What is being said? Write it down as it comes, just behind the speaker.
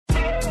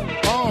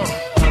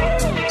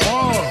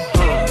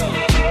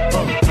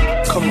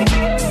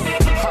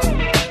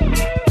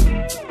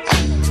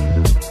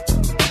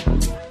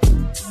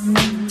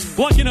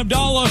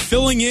Abdallah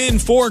filling in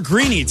for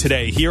Greeny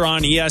today here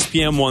on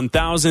ESPN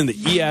 1000, the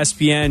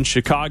ESPN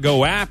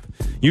Chicago app.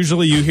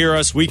 Usually you hear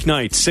us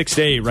weeknights 6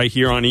 to 8 right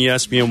here on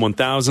ESPN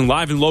 1000,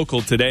 live and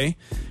local today.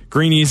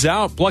 Greeny's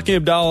out, Blucky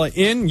Abdallah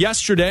in.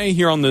 Yesterday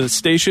here on the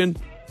station,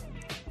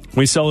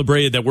 we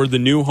celebrated that we're the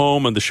new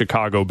home of the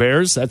Chicago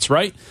Bears. That's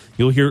right.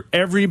 You'll hear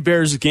every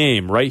Bears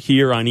game right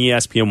here on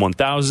ESPN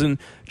 1000.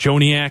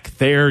 Joniak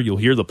there. You'll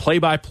hear the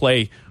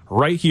play-by-play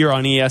right here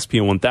on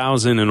ESPN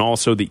 1000 and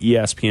also the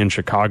ESPN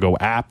Chicago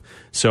app.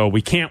 So we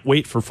can't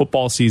wait for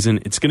football season.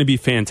 It's going to be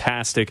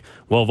fantastic.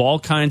 We'll have all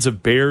kinds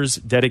of Bears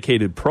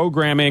dedicated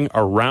programming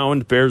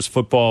around Bears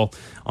football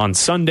on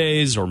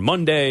Sundays or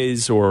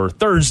Mondays or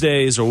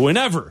Thursdays or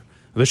whenever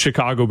the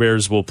Chicago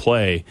Bears will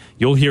play.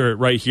 You'll hear it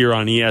right here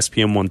on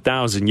ESPN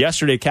 1000.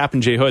 Yesterday,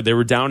 Captain J. Hood, they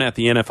were down at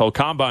the NFL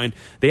Combine.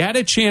 They had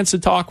a chance to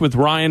talk with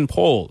Ryan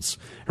Poles.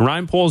 And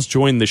Ryan Poles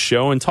joined the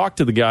show and talked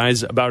to the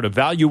guys about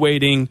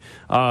evaluating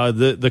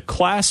the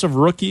class of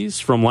rookies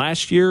from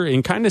last year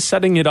and kind of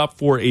setting it up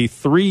for a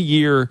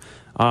 3-year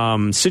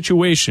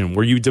situation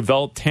where you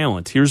develop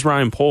talent. Here's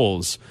Ryan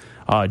Poles,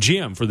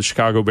 GM for the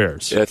Chicago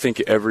Bears. Yeah, I think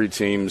every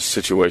team's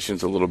situation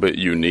is a little bit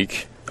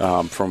unique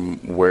from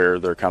where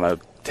they're kind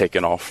of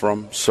taken off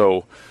from.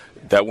 So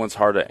that one's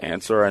hard to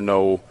answer. I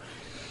know,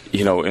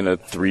 in a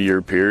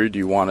 3-year period,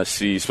 you want to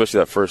see, especially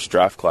that first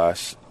draft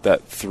class,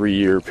 that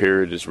 3-year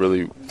period is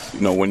really,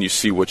 when you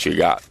see what you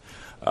got.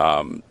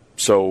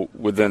 So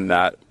within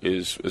that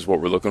is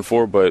what we're looking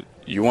for, but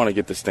you want to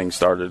get this thing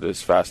started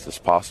as fast as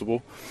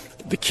possible.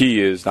 The key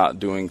is not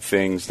doing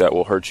things that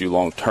will hurt you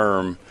long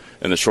term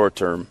in the short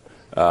term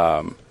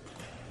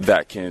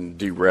that can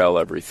derail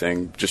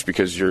everything just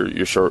because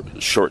you're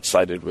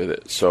short-sighted with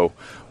it. So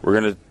we're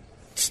going to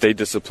stay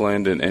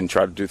disciplined and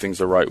try to do things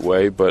the right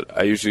way, but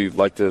I usually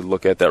like to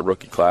look at that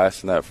rookie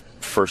class and that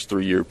first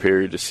 3-year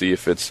period to see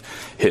if it's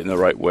hitting the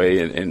right way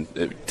and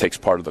it takes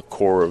part of the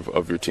core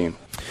of your team.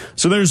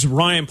 So there's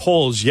Ryan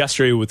Poles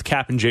yesterday with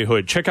Captain J.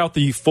 Hood. Check out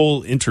the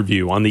full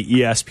interview on the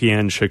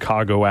ESPN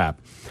Chicago app.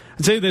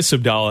 I'd say this,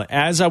 Abdallah,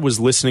 as I was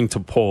listening to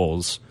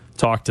Poles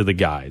talk to the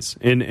guys,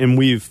 and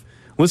we've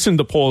listened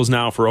to Poles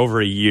now for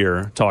over a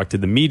year, talk to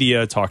the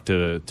media, talk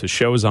to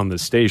shows on the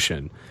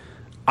station.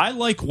 I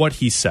like what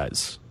he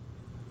says.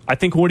 I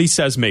think what he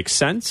says makes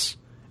sense,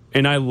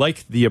 and I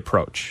like the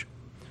approach.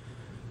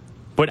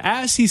 But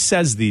as he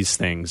says these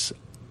things,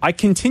 I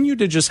continue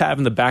to just have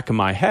in the back of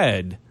my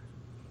head,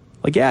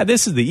 yeah,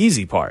 this is the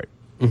easy part.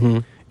 Mm-hmm.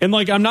 And,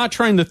 I'm not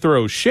trying to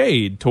throw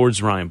shade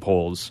towards Ryan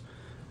Poles,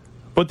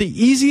 but the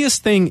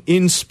easiest thing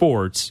in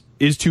sports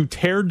is to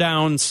tear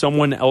down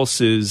someone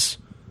else's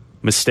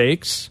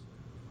mistakes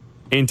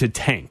and to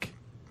tank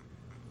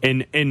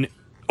and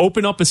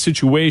open up a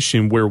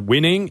situation where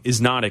winning is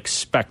not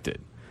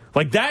expected.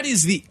 That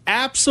is the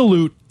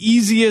absolute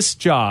easiest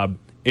job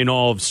in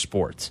all of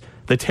sports,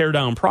 the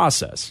teardown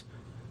process,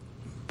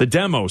 the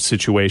demo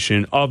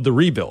situation of the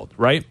rebuild,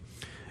 right?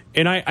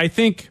 And I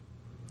think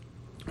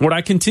what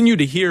I continue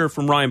to hear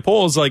from Ryan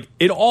Poles,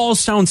 it all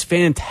sounds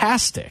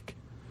fantastic,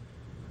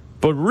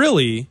 but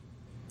really,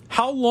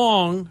 how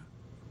long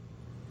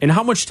and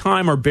how much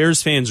time are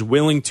Bears fans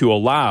willing to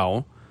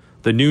allow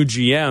the new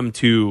GM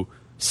to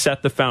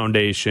set the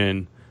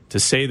foundation, to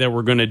say that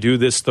we're going to do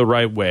this the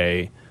right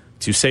way,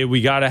 to say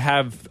we got to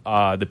have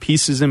the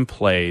pieces in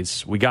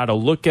place, we got to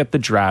look at the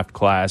draft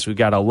class, we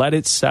got to let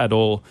it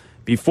settle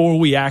before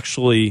we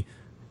actually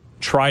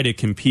try to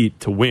compete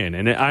to win.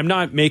 And I'm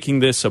not making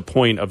this a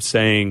point of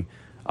saying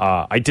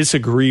I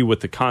disagree with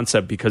the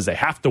concept because they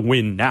have to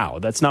win now.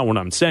 That's not what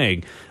I'm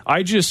saying.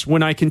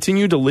 When I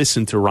continue to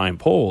listen to Ryan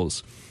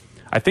Poles,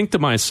 I think to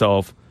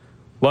myself,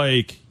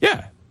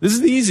 yeah, this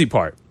is the easy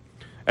part.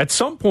 At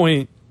some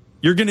point,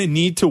 you're going to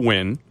need to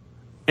win,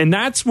 and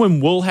that's when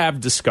we'll have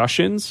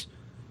discussions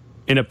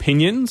and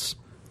opinions,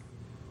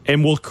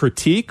 and we'll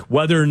critique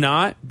whether or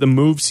not the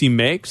moves he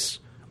makes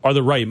are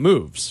the right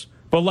moves.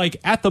 But,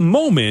 at the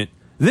moment,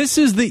 this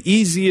is the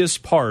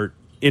easiest part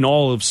in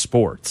all of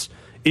sports,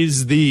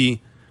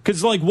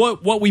 because,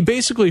 what we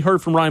basically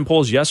heard from Ryan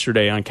Poles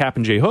yesterday on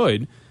Captain J.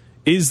 Hood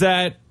is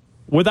that,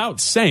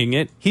 without saying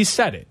it, he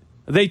said it.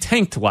 They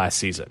tanked last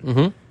season.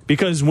 Mm-hmm.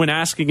 Because when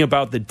asking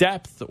about the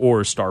depth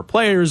or star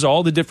players,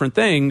 all the different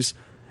things,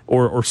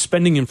 or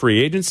spending in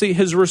free agency,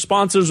 his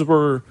responses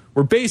were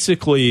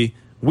basically,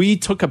 we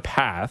took a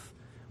path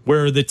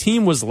where the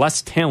team was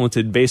less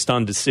talented based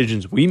on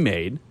decisions we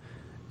made,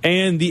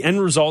 and the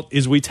end result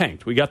is we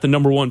tanked. We got the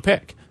number 1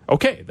 pick.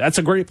 Okay, that's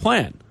a great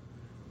plan.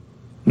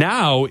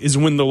 Now is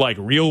when the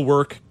real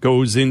work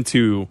goes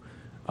into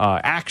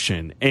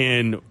action,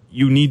 and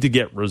you need to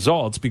get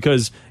results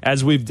because,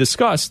 as we've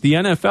discussed, the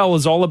NFL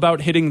is all about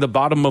hitting the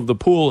bottom of the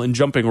pool and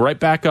jumping right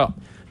back up.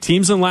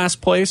 Teams in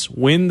last place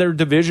win their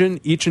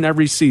division each and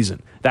every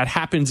season. That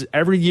happens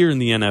every year in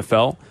the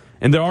NFL,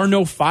 and there are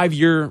no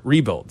 5-year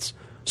rebuilds.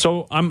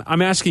 So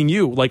I'm asking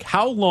you,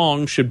 how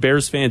long should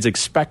Bears fans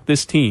expect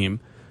this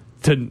team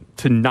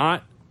to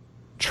not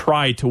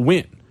try to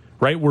win,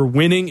 right? Where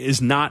winning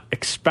is not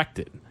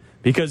expected.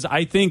 Because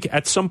I think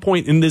at some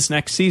point in this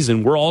next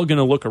season, we're all going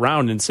to look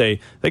around and say,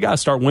 they got to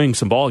start winning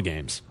some ball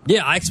games.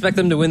 Yeah, I expect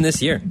them to win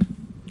this year.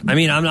 I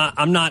mean,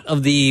 I'm not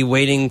of the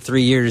waiting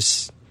 3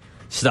 years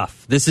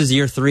stuff. This is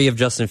year 3 of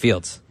Justin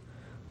Fields.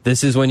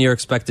 This is when you're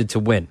expected to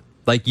win.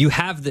 Like, you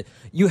have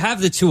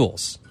the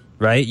tools,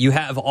 right? You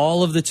have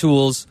all of the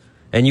tools,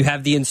 and you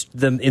have the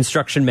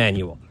instruction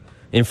manual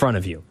in front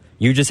of you.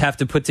 You just have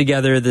to put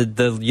together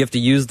you have to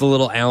use the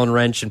little Allen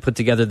wrench and put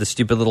together the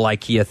stupid little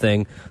IKEA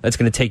thing that's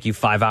going to take you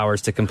 5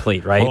 hours to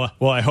complete, right?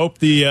 Well, I hope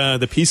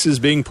the pieces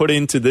being put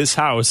into this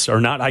house are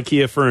not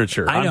IKEA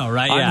furniture. I know,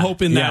 right? I'm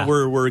hoping that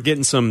we're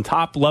getting some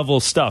top level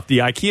stuff. The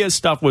IKEA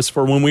stuff was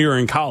for when we were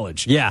in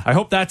college. Yeah. I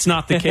hope that's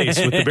not the case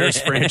with the Bears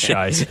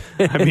franchise.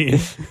 I mean,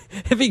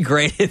 it'd be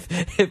great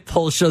if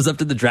Poles shows up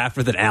to the draft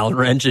with an Allen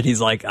wrench and he's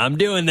like, "I'm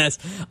doing this.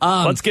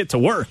 Let's get to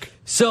work."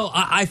 So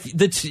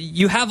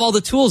you have all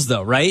the tools,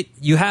 though, right?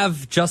 You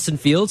have Justin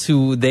Fields,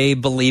 who they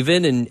believe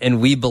in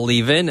and we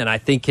believe in, and I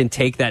think can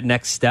take that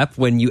next step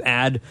when you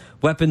add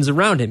weapons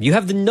around him. You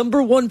have the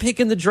number 1 pick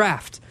in the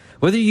draft.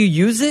 Whether you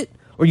use it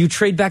or you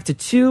trade back to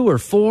 2 or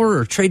 4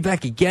 or trade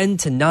back again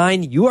to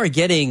 9, you are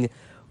getting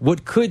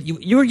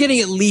you are getting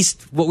at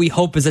least what we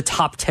hope is a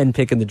top 10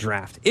 pick in the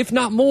draft, if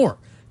not more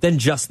than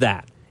just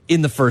that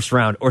in the first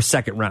round or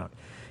second round.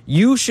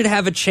 You should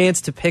have a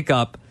chance to pick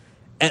up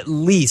at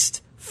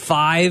least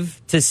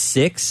 5 to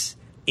 6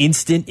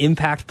 instant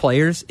impact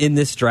players in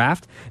this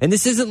draft. And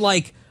this isn't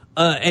like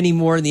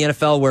anymore in the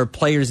NFL where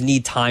players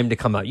need time to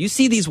come out. You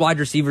see these wide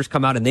receivers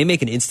come out and they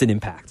make an instant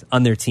impact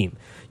on their team.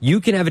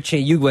 You can have a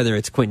chance, whether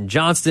it's Quentin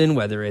Johnston,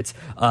 whether it's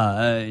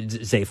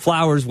Zay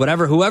Flowers,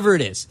 whoever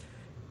it is.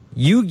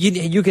 You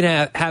can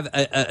have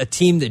a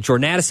team that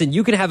Jordan Addison,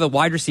 you can have a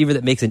wide receiver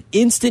that makes an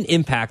instant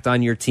impact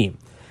on your team.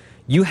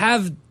 You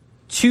have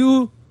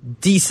 2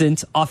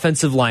 decent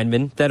offensive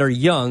linemen that are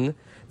young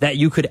that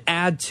you could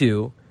add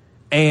to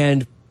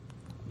and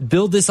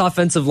build this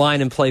offensive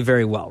line and play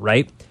very well,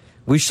 right?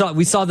 We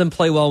saw them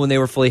play well when they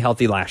were fully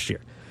healthy last year.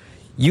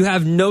 You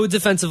have no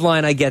defensive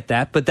line, I get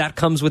that, but that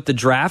comes with the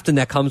draft and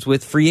that comes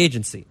with free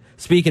agency.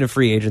 Speaking of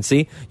free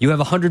agency, you have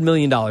 $100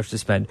 million to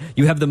spend.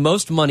 You have the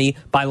most money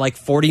by like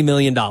 $40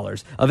 million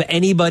of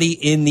anybody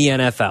in the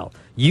NFL.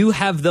 You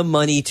have the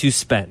money to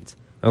spend,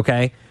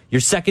 okay? Your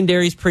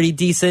secondary is pretty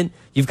decent.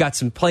 You've got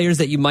some players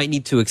that you might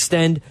need to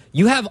extend.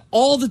 You have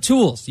all the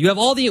tools. You have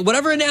all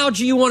whatever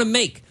analogy you want to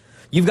make.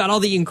 You've got all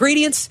the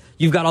ingredients.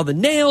 You've got all the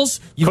nails.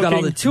 You've got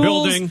all the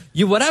tools. Building.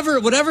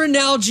 Whatever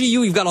analogy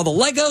you've got all the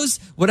Legos.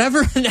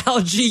 Whatever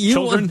analogy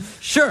you want.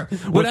 Sure.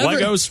 With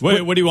Legos?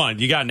 What do you want?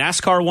 You got a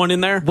NASCAR one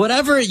in there?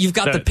 Whatever. You've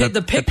got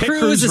the pit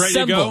crew is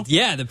assembled.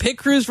 Yeah, the pit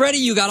crew's ready.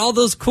 You got all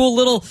those cool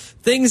little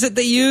things that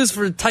they use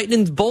for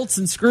tightening bolts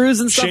and screws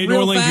and stuff. Shane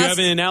real Norling, fast. do you have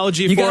an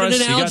analogy for us?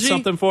 You got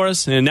something for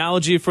us? An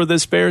analogy for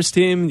this Bears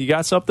team? You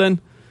got something?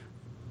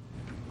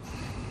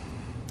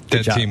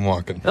 Dead team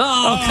walking.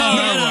 Oh, come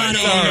on.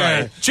 All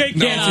right. Jake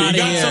Cantu,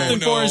 you got something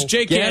for us?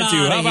 Jake Get Cantu,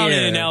 outta how about here.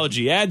 an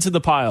analogy? Add to the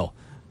pile.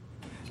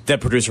 Dead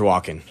producer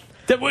walking.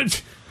 That would...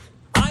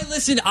 I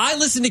listen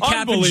to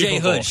Cap and Jay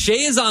Unbelievable. Hood.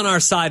 Shay is on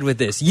our side with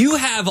this. You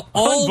have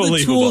all the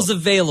Unbelievable. tools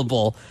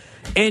available.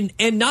 And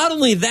not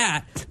only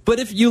that, but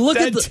if you look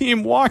at Dead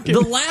team walking. the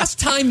last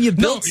time you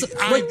built...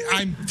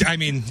 I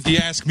mean, you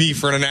ask me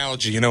for an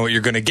analogy, you know what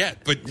you're going to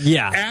get. But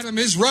Yeah. Adam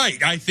is right.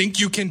 I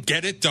think you can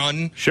get it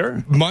done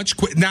Sure. much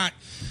quick. Not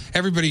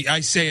everybody,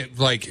 I say it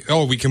like,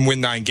 oh, we can win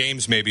 9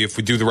 games maybe if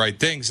we do the right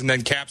things. And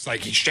then Cap's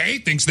like, Shay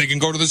thinks they can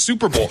go to the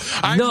Super Bowl.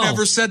 I've No.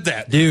 never said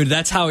that. Dude,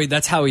 that's how he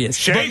is.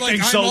 Shay But, like,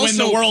 thinks I'm they'll win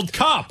the also- World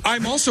Cup.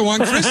 I'm also on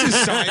Chris's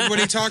side when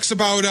he talks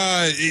about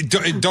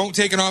don't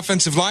take an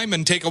offensive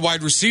lineman, take a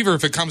wide receiver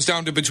if it comes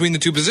down to between the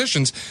 2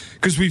 positions,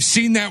 because we've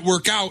seen that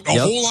work out a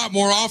whole lot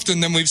more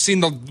often than we've seen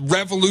the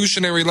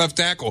revolutionary left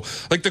tackle.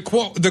 Like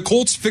the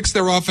Colts fixed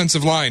their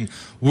offensive line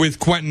with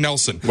Quentin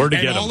Nelson. Where'd he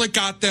and get him? all it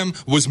got them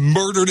was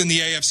murdered in the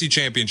AFC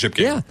Championship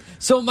game. Yeah.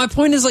 So my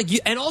point is,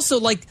 and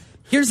also,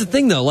 here's the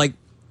thing, though.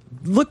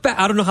 Look back.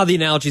 I don't know how the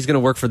analogy is going to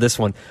work for this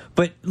one,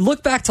 but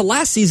look back to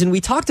last season.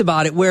 We talked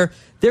about it where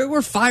there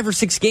were 5 or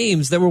 6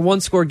 games that were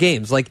 1-score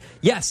games.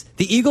 Yes,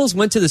 the Eagles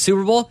went to the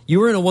Super Bowl. You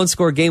were in a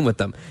 1-score game with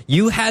them.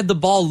 You had the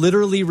ball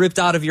literally ripped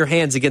out of your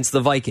hands against the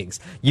Vikings.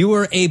 You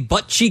were a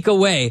butt cheek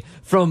away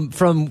from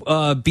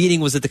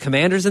beating. Was it the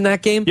Commanders in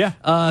that game?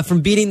 Yeah.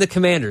 From beating the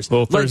Commanders.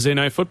 Well, Thursday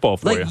night football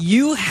for you.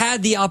 You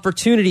had the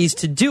opportunities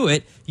to do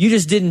it. You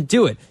just didn't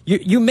do it.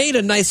 You made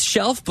a nice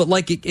shelf, but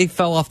it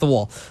fell off the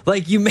wall.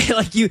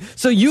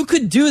 So you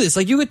could do this.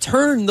 You could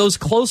turn those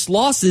close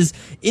losses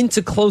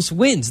into close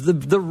wins.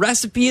 The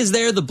recipe is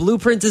there. The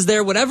blueprint is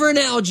there. Whatever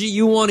analogy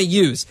you want to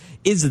use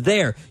is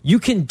there. You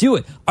can do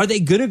it. Are they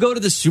going to go to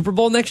the Super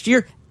Bowl next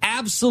year?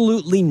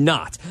 Absolutely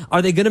not.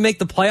 Are they going to make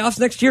the playoffs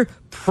next year?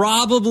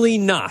 Probably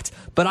not.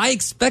 But I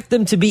expect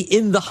them to be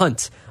in the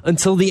hunt.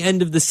 until the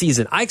end of the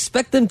season. I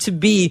expect them to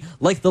be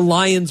like the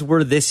Lions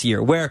were this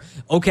year, where,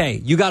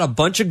 okay, you got a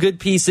bunch of good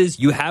pieces,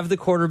 you have the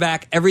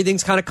quarterback,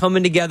 everything's kind of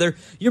coming together.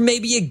 You're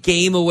maybe a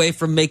game away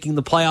from making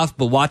the playoffs,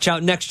 but watch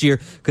out next year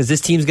because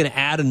this team's going to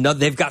add another.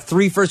 They've got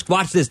 3 first.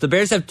 Watch this. The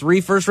Bears have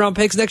 3 first-round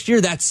picks next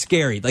year. That's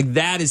scary. Like,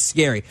 that is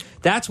scary.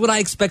 That's what I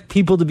expect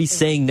people to be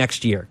saying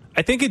next year.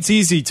 I think it's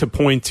easy to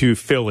point to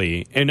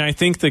Philly, and I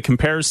think the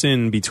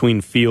comparison between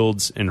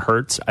Fields and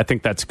Hurts, I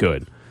think that's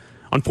good.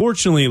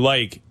 Unfortunately,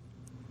 like,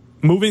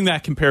 moving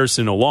that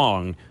comparison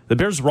along, the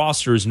Bears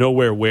roster is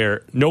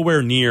nowhere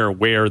near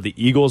where the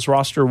Eagles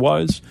roster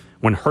was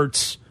when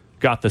Hurts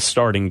got the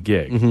starting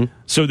gig. Mm-hmm.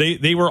 So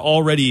they were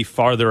already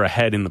farther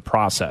ahead in the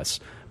process.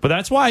 But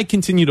that's why I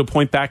continue to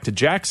point back to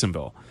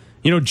Jacksonville.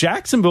 You know,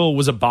 Jacksonville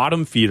was a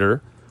bottom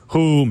feeder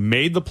who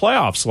made the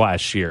playoffs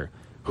last year,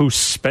 who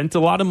spent a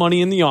lot of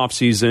money in the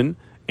offseason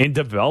and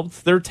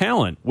developed their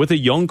talent with a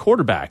young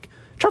quarterback.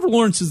 Trevor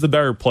Lawrence is the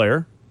better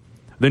player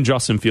than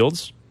Justin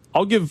Fields.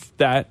 I'll give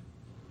that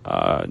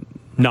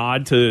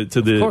nod to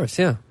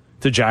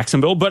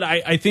Jacksonville. But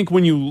I think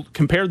when you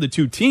compare the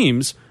two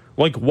teams,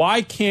 like,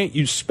 why can't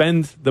you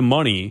spend the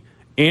money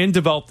and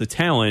develop the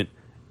talent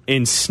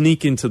and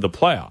sneak into the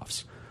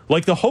playoffs?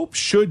 Like, the hope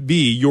should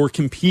be you're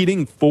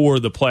competing for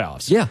the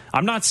playoffs. Yeah.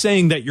 I'm not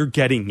saying that you're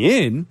getting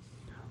in.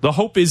 The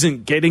hope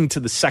isn't getting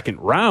to the second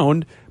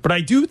round. But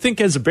I do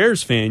think as a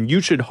Bears fan, you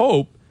should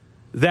hope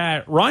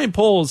that Ryan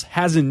Poles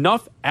has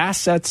enough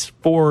assets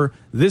for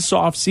this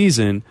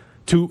offseason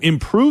to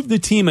improve the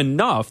team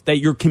enough that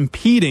you're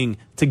competing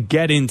to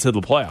get into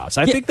the playoffs.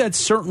 I think that's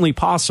certainly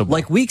possible.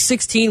 Like week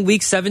 16,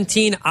 week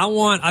 17,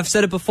 I've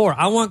said it before,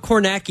 I want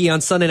Kornacki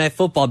on Sunday Night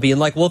Football being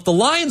like, well, if the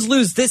Lions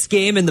lose this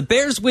game and the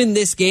Bears win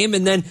this game,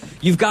 and then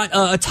you've got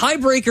a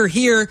tiebreaker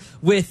here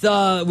with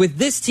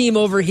this team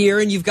over here,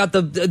 and you've got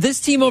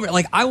this team over,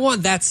 like, I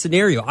want that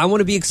scenario. I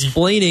want to be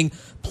explaining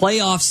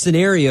playoff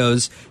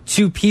scenarios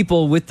to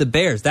people with the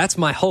Bears. That's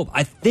my hope.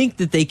 I think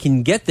that they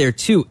can get there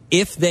too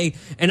if they,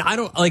 and I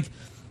don't, like,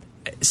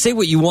 say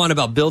what you want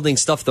about building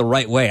stuff the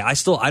right way. I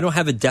don't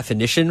have a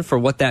definition for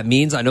what that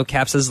means. I know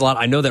Cap says a lot.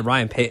 I know that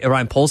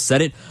Ryan Poles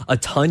said it a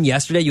ton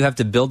yesterday. You have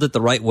to build it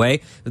the right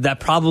way. That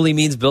probably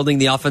means building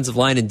the offensive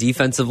line and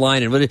defensive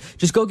line, and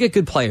just go get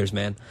good players,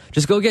 man.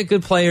 Just go get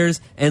good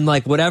players, and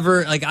like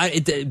whatever. Like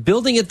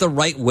building it the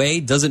right way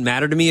doesn't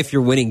matter to me if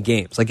you're winning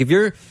games. Like if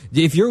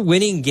you're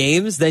winning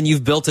games, then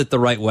you've built it the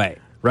right way.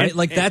 Right?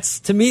 Like, that's,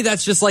 to me,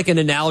 that's just like an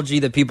analogy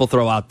that people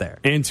throw out there.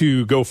 And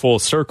to go full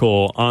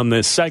circle on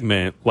this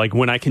segment, like,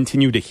 when I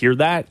continue to hear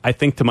that, I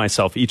think to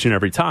myself each and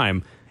every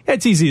time,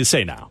 it's easy to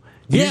say now.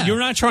 You're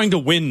not trying to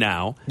win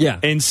now. Yeah.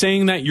 And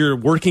saying that you're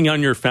working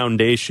on your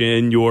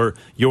foundation, you're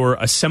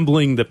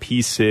assembling the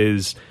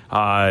pieces,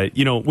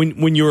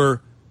 when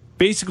you're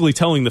basically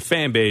telling the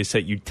fan base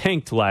that you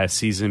tanked last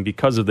season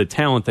because of the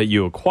talent that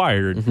you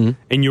acquired, mm-hmm.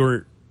 and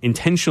you're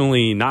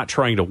intentionally not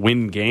trying to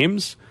win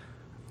games,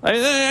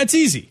 that's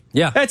easy.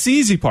 Yeah. That's the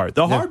easy part.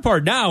 The hard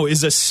part now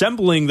is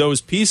assembling those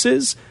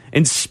pieces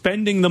and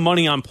spending the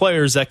money on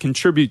players that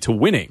contribute to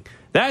winning.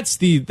 That's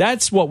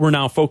what we're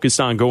now focused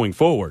on going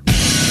forward.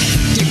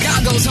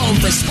 Chicago's home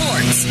for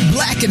sports.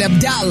 Black and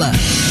Abdallah.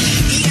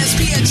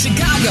 ESPN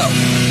Chicago.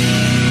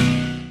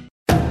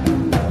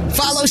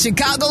 Follow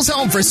Chicago's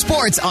home for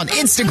sports on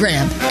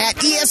Instagram at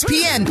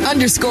ESPN_Chicago.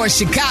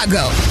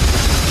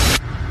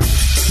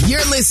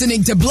 You're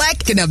listening to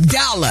Black and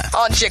Abdallah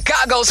on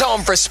Chicago's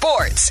home for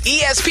sports,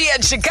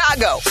 ESPN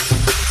Chicago.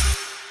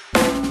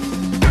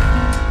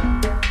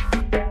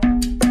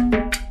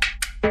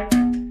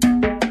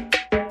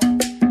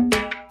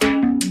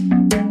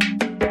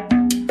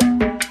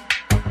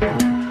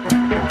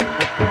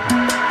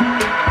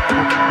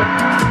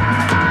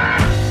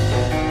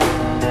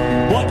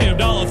 Black and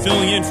Abdallah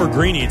filling in for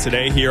Greeny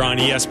today here on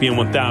ESPN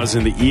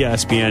 1000, the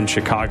ESPN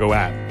Chicago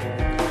app.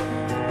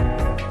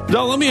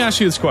 Now, let me ask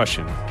you this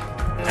question.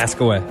 Ask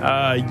away.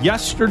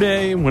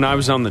 Yesterday, when I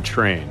was on the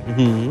train,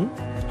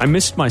 I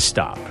missed my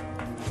stop.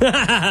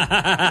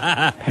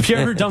 Have you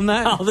ever done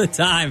that? All the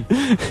time.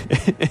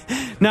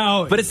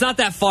 Now, but it's not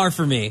that far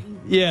for me.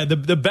 Yeah,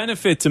 the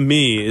benefit to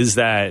me is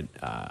that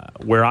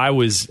where I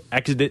was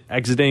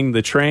exiting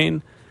the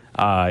train,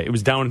 it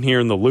was down here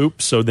in the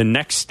Loop, so the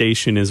next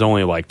station is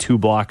only like 2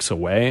 blocks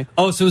away.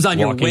 Oh, so it was on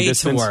your way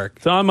to work.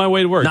 It's on my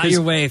way to work. Not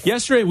your way.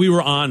 Yesterday we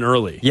were on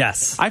early.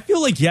 Yes. I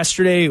feel like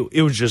yesterday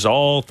it was just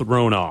all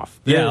thrown off.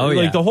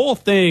 Yeah, the whole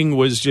thing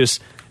was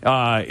just,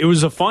 it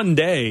was a fun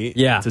day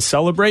to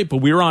celebrate, but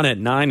we were on at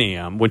 9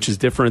 a.m., which is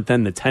different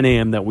than the 10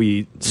 a.m. that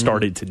we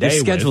started today.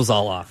 Your schedule's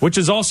all off. Which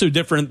is also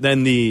different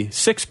than the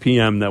 6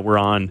 p.m. that we're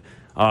on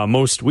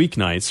most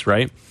weeknights,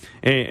 right?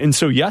 And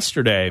so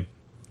yesterday,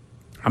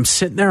 I'm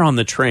sitting there on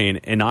the train,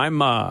 and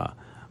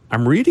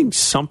I'm reading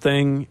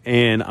something,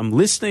 and I'm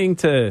listening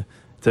to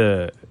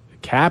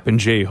Cap and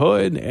Jay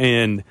Hood,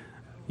 and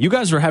you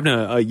guys were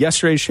having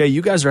yesterday, Shay,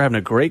 you guys are having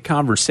a great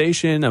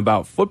conversation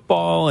about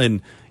football,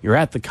 and you're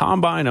at the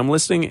combine. I'm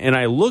listening, and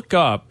I look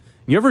up.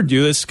 You ever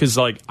do this? Because,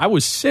 like, I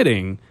was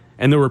sitting,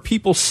 and there were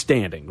people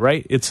standing,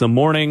 right? It's the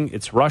morning,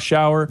 it's rush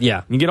hour.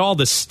 Yeah. You get all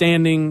the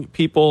standing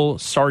people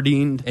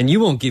sardined. And you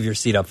won't give your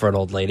seat up for an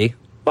old lady.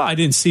 Well, I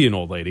didn't see an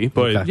old lady,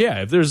 but Okay.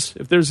 yeah, if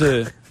there's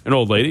an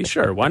old lady,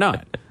 sure, why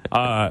not?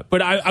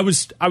 But I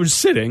was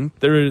sitting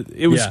there.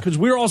 It was because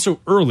we were also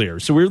earlier,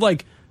 so we were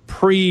like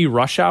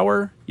pre-rush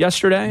hour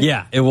yesterday.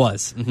 Yeah, it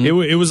was.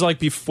 Mhm. It was like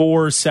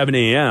before 7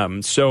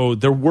 a.m., so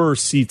there were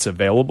seats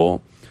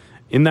available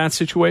in that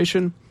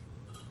situation.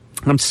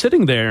 I'm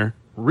sitting there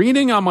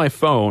reading on my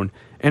phone,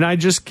 and I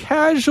just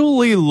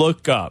casually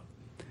look up.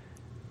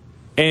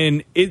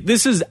 And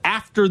this is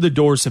after the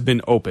doors have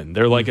been opened.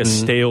 They're like a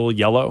stale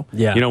yellow.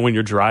 Yeah. You know, when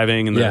you're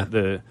driving and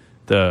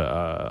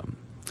the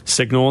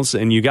signals,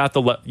 and you got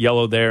the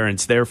yellow there, and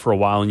it's there for a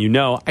while, and you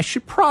know, I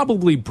should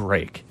probably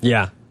brake.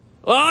 Yeah.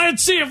 Well,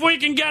 let's see if we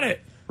can get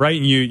it. Right?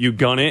 And you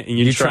gun it, and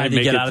you try tried and to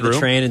make get it out of through. the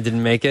train and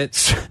didn't make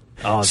it.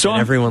 Oh, So so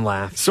everyone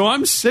laughed. So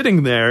I'm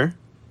sitting there,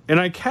 and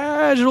I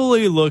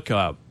casually look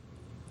up,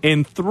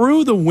 and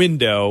through the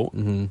window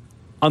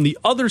on the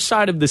other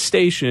side of the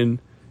station,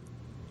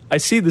 I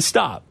see the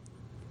stop.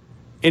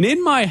 And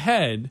in my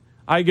head,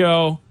 I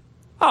go,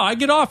 oh, I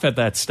get off at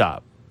that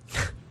stop.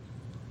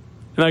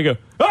 And I go,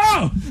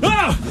 oh!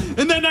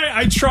 And then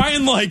I try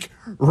and like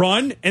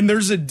run, and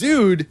there's a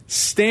dude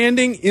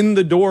standing in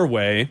the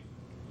doorway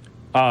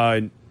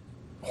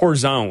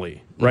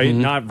horizontally, right?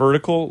 Not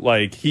vertical.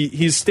 Like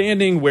he's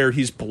standing where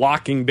he's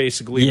blocking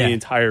basically the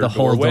entire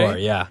whole doorway. door.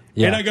 Yeah.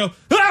 And I go,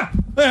 ah!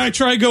 And I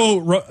try to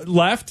go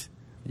left.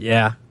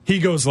 Yeah. He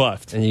goes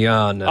left. And you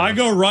go, oh, no. I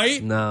go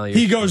right. No,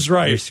 he goes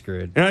right. You're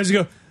screwed. And I just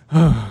go,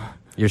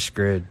 You're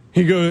screwed.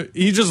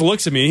 He just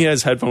looks at me. He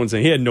has headphones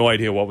in. He had no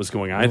idea what was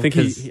going on. I think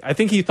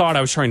he thought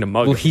I was trying to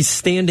mug Well, him. he's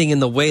standing in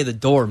the way the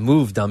door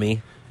moved,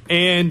 dummy.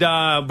 And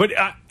but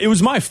it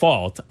was my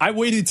fault. I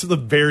waited till the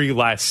very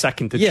last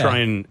second to Yeah. try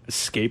and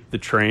escape the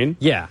train.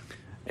 Yeah.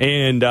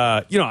 And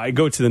I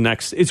go to the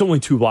next. It's only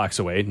 2 blocks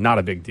away. Not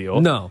a big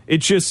deal. No.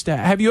 It's just.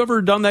 Have you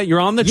ever done that? You're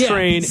on the Yeah,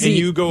 train see- and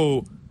you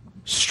go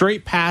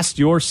straight past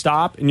your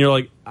stop, and you're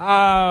like,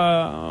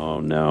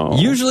 oh no.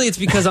 Usually it's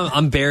because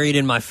I'm buried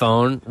in my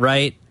phone,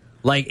 right?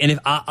 Like, and if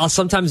I'll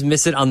sometimes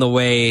miss it on the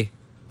way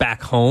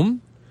back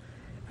home,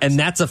 and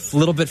that's a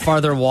little bit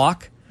farther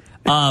walk.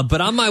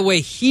 But on my way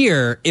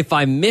here, if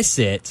I miss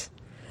it,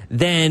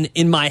 then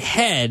in my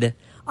head,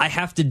 I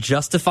have to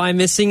justify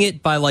missing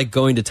it by like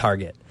going to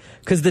Target.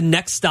 Because the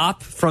next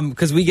stop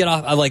because we get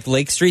off like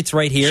Lake Street's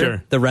right here.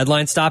 Sure. The red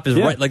line stop is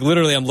right, like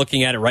literally I'm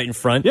looking at it right in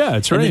front. Yeah,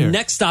 it's right and the here.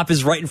 next stop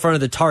is right in front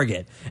of the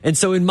Target. And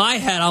so in my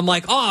head, I'm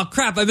like, oh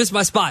crap, I missed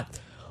my spot.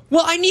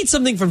 Well, I need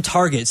something from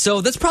Target,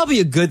 so that's probably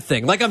a good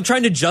thing. Like I'm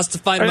trying to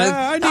justify I'm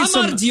out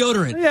of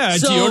deodorant. Yeah,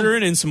 So-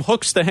 deodorant and some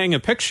hooks to hang a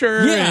picture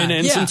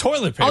and some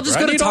toilet paper. I'll just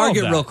go I to need all of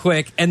Target that. real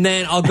quick, and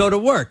then I'll go to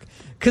work.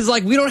 Because,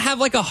 like, we don't have,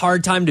 like, a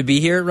hard time to be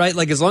here, right?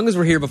 Like, as long as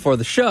we're here before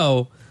the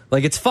show,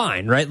 like, it's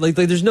fine, right? Like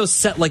there's no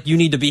set, like, you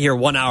need to be here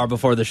 1 hour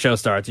before the show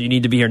starts, or you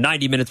need to be here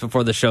 90 minutes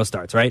before the show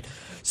starts, right?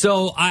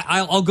 So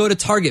I'll go to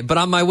Target, but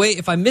on my way,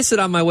 if I miss it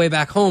on my way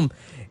back home,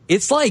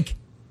 it's, like,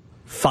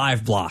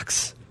 5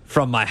 blocks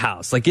from my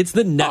house. Like it's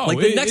the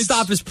next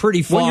stop is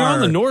pretty far. When you're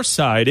on the north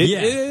side,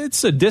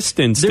 it's a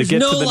distance to get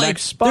to the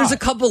next spot. There's a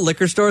couple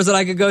liquor stores that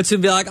I could go to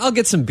and be like, I'll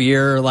get some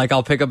beer, or like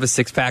I'll pick up a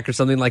 6-pack or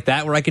something like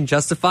that where I can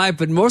justify.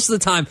 But most of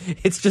the time,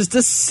 it's just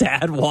a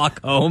sad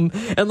walk home.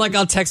 And like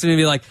I'll text me and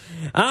be like,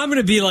 I'm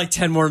going to be like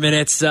 10 more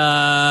minutes. You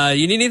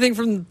need anything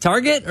from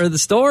Target or the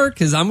store?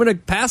 Because I'm going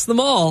to pass them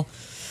all.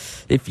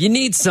 If you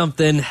need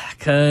something,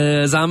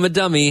 because I'm a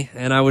dummy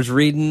and I was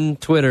reading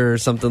Twitter or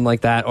something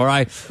like that,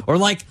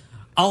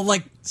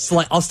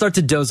 I'll start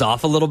to doze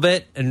off a little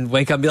bit and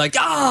wake up and be like,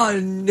 oh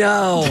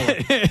no,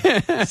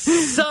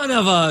 son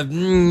of a,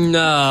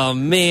 no,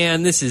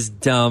 man, this is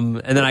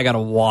dumb. And then I got to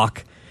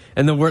walk.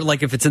 And then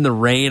if it's in the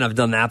rain, I've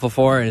done that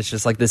before. And it's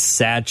just like this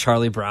sad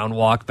Charlie Brown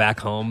walk back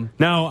home.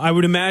 Now, I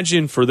would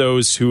imagine for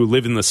those who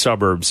live in the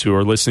suburbs who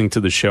are listening to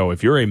the show,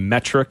 if you're a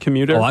Metra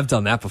commuter. Oh, I've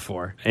done that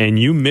before. And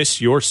you miss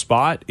your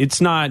spot,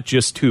 it's not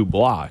just 2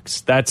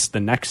 blocks. That's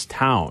the next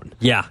town.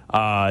 Yeah.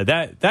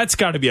 That's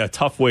got to be a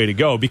tough way to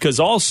go because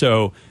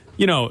also,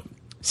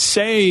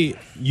 say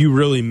you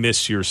really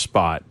miss your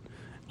spot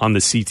on the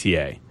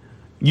CTA.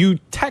 You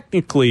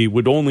technically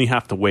would only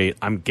have to wait,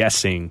 I'm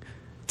guessing,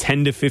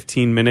 10 to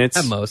 15 minutes.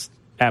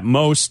 At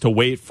most to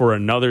wait for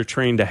another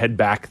train to head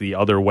back the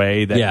other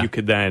way that you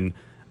could then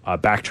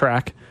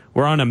backtrack.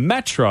 Where on a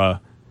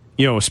Metra,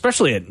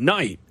 especially at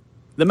night,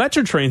 the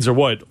Metro trains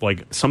are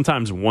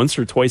sometimes once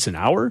or twice an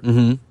hour?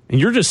 Mm-hmm.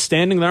 And you're just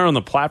standing there on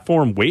the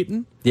platform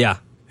waiting? Yeah.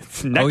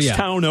 Next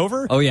town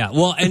over? Oh, yeah.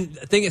 Well, and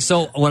the thing is,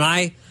 so when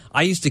I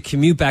used to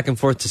commute back and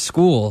forth to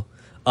school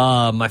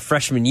my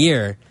freshman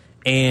year,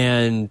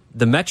 and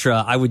the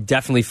Metra, I would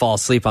definitely fall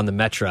asleep on the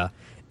Metra.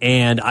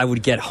 And I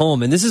would get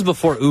home, and this is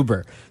before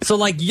Uber.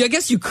 So, I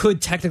guess you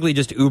could technically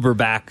just Uber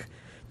back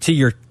to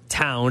your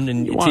town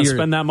and You want to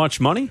spend that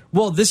much money?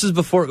 Well, this was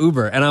before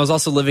Uber, and I was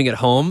also living at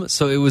home,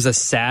 so it was a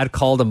sad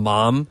call to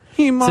mom,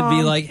 Hey, to Mom.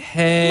 be like,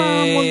 "Hey,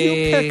 Mom, will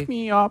you pick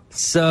me up?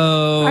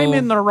 So I'm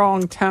in the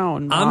wrong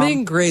town, Mom. I'm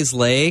in Grays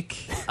Lake.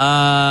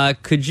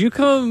 Could you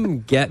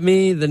come get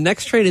me? The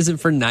next train isn't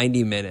for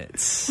 90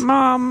 minutes."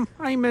 Mom,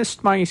 I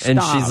missed my stop.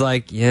 And she's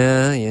like,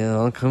 "Yeah,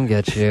 I'll come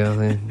get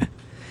you."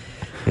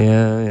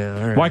 Yeah,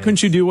 all right. Why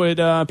couldn't you do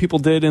what people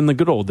did in the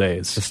good old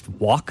days? just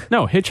walk?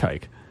 No,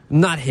 hitchhike.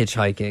 Not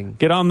hitchhiking.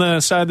 Get on the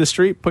side of the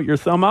street, put your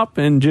thumb up,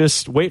 and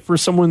just wait for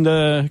someone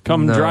to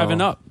come No.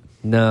 driving up.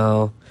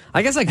 No.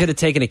 I guess I could have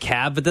taken a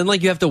cab, but then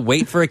you have to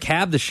wait for a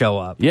cab to show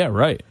up. Yeah,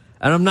 right.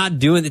 And I'm not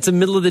doing it's the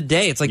middle of the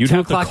day. It's like You'd 2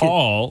 have to o'clock.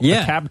 call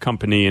Yeah. a cab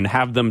company and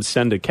have them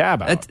send a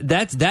cab out.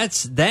 That's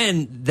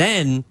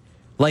then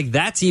like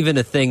that's even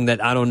a thing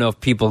that I don't know if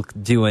people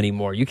do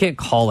anymore. You can't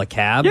call a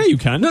cab. Yeah, you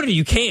can. No,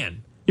 you can.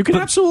 You can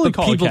absolutely but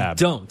call people a cab.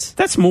 don't.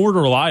 That's more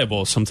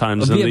reliable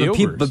sometimes than the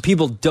Ubers. But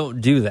people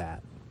don't do that.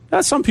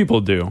 Some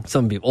people do.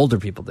 Some people, older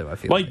people do. I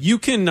feel Like you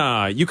can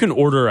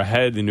order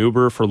ahead an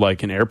Uber for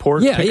like an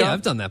airport. Yeah, pickup,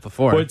 I've done that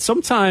before. But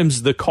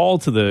sometimes the call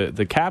to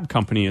the cab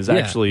company is Yeah,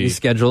 actually you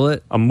schedule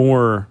it. a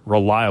more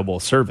reliable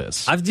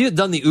service. I've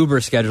done the Uber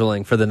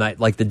scheduling for the night,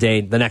 like the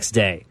next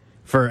day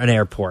for an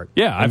airport.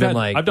 Yeah, I've done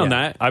yeah.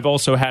 that. I've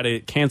also had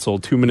it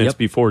canceled 2 minutes Yep.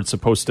 before it's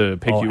supposed to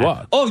pick you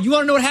up. Oh, you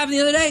want to know what happened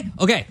the other day?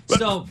 Okay,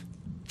 so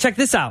check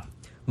this out.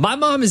 My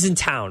mom is in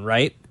town,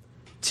 right,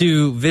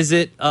 to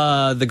visit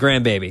the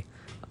grandbaby.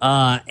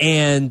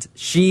 And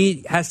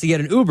she has to get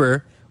an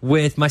Uber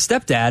with my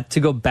stepdad to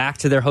go back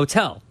to their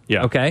hotel.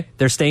 Yeah. Okay?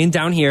 They're staying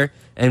down here,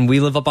 and we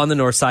live up on the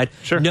north side.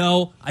 Sure.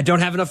 No, I don't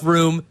have enough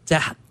room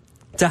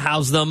to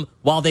house them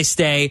while they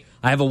stay.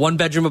 I have a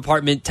 1-bedroom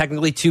apartment,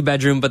 technically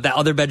 2-bedroom, but that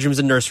other bedroom's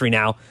a nursery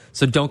now.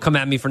 So don't come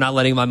at me for not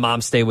letting my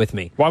mom stay with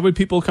me. Why would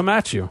people come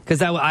at you?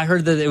 Because I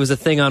heard that it was a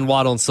thing on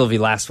Waddle and Sylvie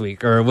last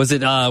week, or was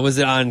it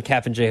on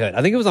Cap and J Hood?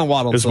 I think it was on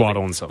Waddle and was Sylvie.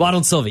 Waddle and Sylvie. Waddle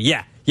and Sylvie,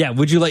 yeah.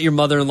 Would you let your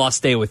mother-in-law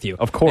stay with you?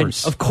 Of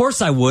course. And of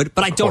course I would,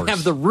 but I don't course.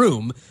 have the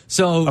room,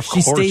 so Of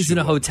she course stays in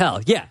you a would.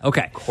 hotel. Yeah,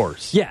 okay. Of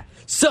course. Yeah.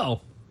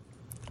 So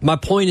my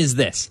point is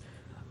this: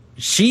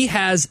 she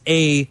has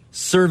a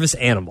service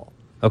animal.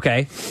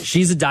 Okay,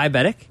 she's a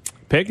diabetic.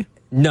 Pig?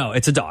 No,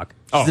 it's a dog.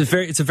 Oh.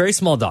 It's a very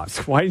small dog.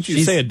 Why did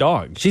you say a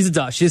dog? She's a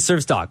dog. She's a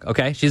service dog.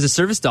 Okay, she's a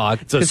service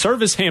dog. It's a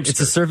service hamster. It's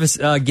a service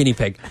guinea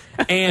pig.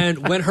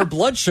 And when her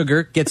blood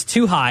sugar gets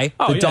too high,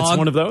 Oh, the yeah, it's dog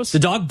one of those? The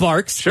dog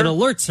barks Sure. and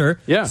alerts her.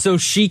 Yeah. So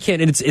she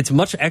can, and it's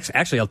much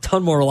actually a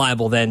ton more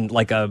reliable than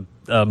like a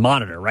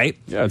monitor, right?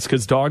 Yeah, it's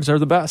because dogs are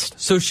the best.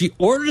 So she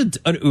orders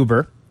an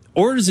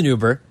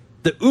Uber.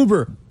 The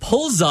Uber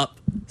pulls up,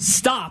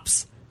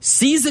 stops,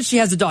 sees that she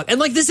has a dog, and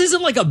like this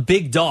isn't like a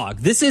big dog.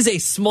 This is a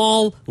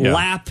small Yeah.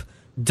 lap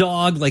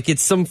dog. Like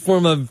it's some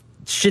form of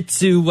Shih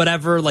Tzu,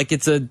 whatever. Like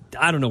it's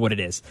I don't know what it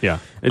is. Yeah,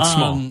 it's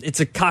small.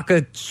 It's a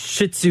Kaka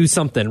Shih Tzu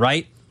something,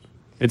 right?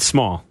 It's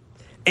small.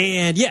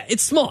 And yeah,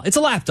 it's small. It's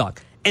a lap dog.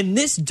 And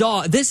this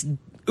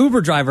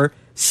Uber driver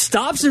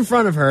stops in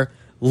front of her,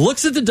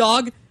 looks at the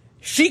dog.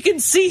 She can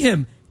see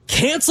him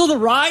cancel the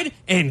ride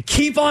and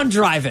keep on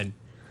driving.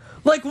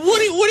 Like,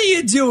 what are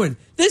you doing?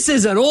 This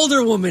is an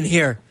older woman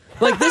here.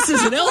 Like, this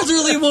is an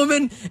elderly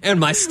woman, and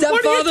my stepfather.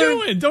 What are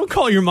you doing? Don't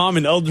call your mom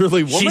an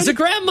elderly woman. She's a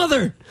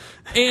grandmother.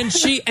 And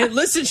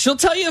listen, she'll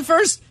tell you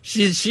first,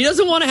 she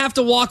doesn't want to have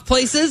to walk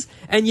places,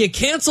 and you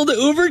cancel the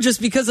Uber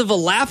just because of a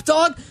lap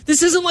dog.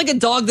 This isn't like a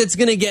dog that's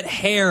going to get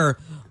hair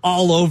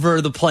all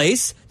over the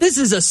place. This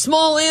is a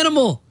small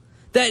animal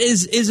that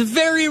is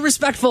very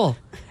respectful.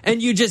 And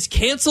you just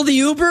cancel the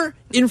Uber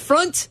in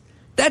front?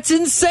 That's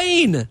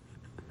insane.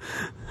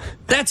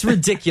 That's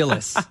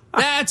ridiculous.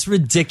 That's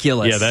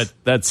ridiculous. Yeah,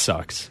 that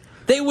sucks.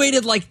 They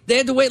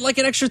had to wait like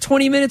an extra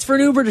 20 minutes for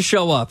an Uber to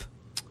show up.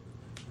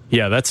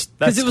 Yeah, that's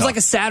Because it was tough. like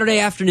a Saturday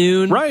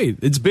afternoon. Right,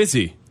 it's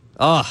busy.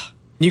 Ugh.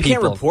 You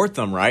can't People. report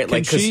them, right?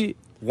 Can she-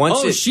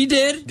 once She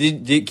did.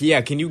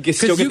 yeah, can you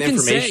still get the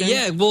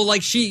information?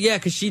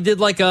 Because she did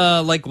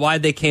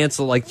why'd they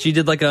cancel? Like she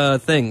did like a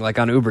thing like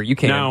on Uber. You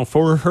can Now,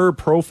 for her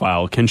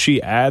profile, can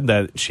she add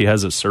that she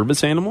has a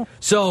service animal?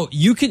 So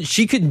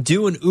she could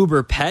do an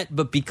Uber pet,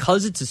 but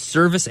because it's a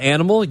service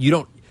animal,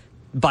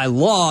 by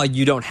law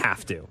you don't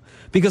have to.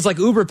 Because like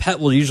Uber pet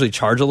will usually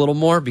charge a little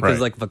more because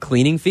Right. like of a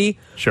cleaning fee.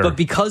 Sure. But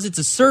because it's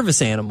a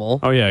service animal,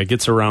 Oh yeah, it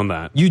gets around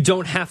that. you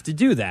don't have to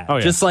do that. Oh,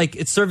 yeah. Just like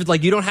it's service,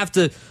 like you don't have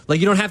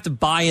to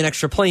buy an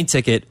extra plane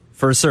ticket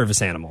for a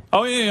service animal.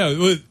 Oh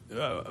yeah.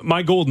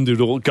 My golden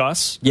doodle,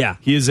 Gus. Yeah.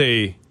 he is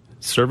a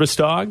service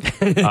dog.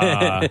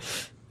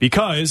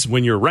 Because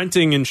when you're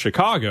renting in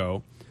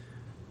Chicago,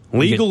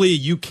 legally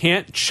you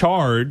can't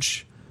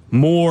charge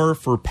more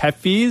for pet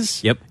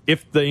fees. Yep.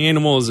 If the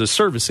animal is a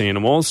service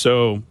animal,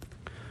 so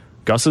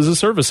Gus is a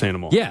service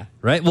animal. Yeah,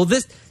 right. Well,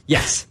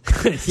 yes.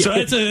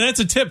 So that's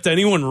a tip to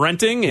anyone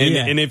renting, and,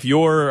 Yeah. and if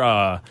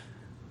your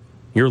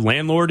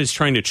landlord is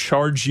trying to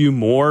charge you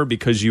more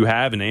because you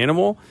have an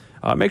animal,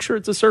 make sure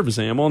it's a service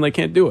animal and they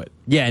can't do it.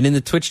 Yeah, and in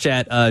the Twitch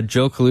chat,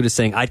 Joe Kaluta is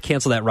saying, I'd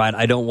cancel that ride.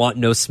 I don't want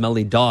no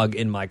smelly dog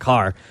in my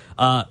car.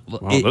 Wow,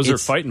 those are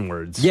fighting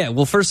words. Yeah,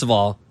 well, first of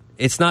all,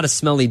 It's not a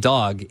smelly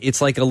dog.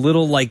 It's like a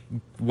little, like,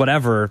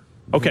 whatever.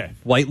 Okay.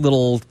 White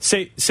little...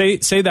 Say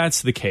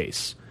that's the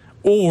case.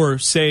 Or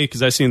say,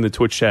 because I see in the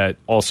Twitch chat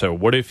also,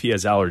 what if he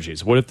has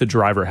allergies? What if the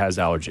driver has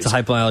allergies? It's a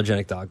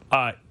hypoallergenic dog.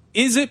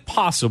 Is it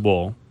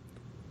possible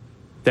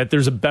that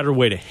there's a better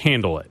way to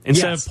handle it?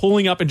 Instead of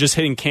pulling up and just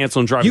hitting cancel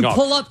and driving off.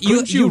 You pull up,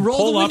 you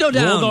roll the window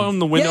down. Roll down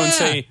the window and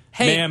say,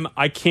 hey, ma'am,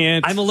 I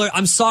can't.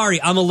 I'm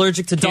sorry. I'm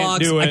allergic to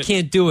dogs. I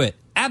can't do it.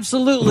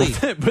 Absolutely.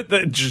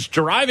 But just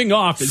driving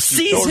off is...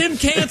 Sees him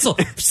cancel.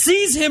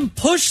 Sees him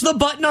push the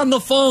button on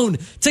the phone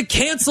to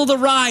cancel the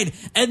ride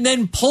and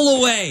then pull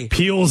away.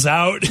 Peels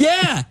out.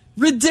 Yeah.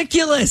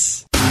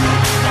 Ridiculous.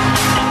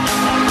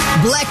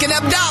 Black and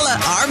Abdallah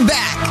are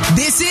back.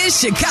 This is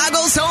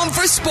Chicago's home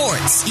for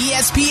sports,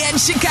 ESPN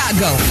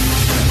Chicago.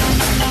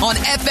 On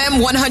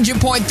FM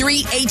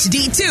 100.3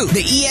 HD2,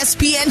 the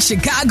ESPN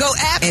Chicago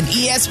app, and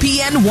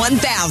ESPN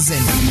 1000.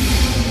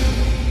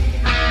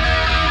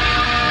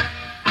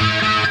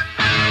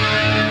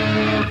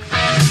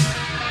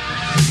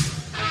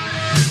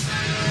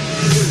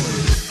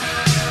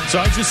 So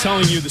I was just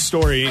telling you the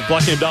story.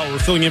 Black and Abdallah, we're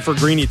filling in for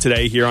Greeny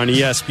today here on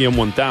ESPN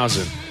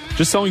 1000.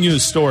 Just telling you the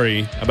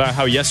story about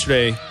how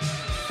yesterday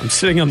I'm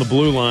sitting on the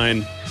blue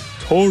line,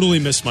 totally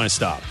missed my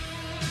stop.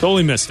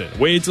 Totally missed it.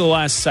 Waited to the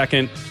last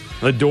second.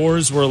 The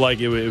doors were like,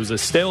 it was a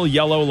stale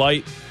yellow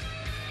light.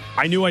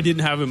 I knew I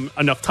didn't have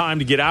enough time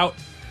to get out.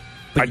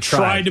 I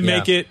tried to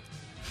make it.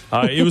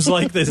 It was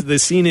like the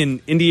scene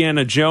in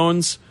Indiana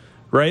Jones,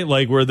 right?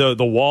 Like where the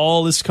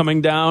wall is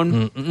coming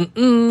down,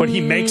 but he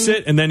makes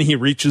it, and then he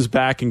reaches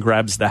back and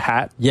grabs the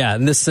hat. Yeah,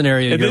 in this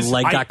scenario, your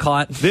leg got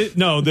caught.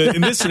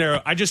 In this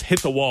scenario, I just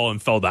hit the wall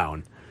and fell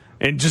down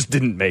and just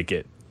didn't make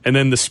it. And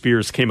then the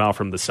spears came out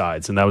from the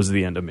sides, and that was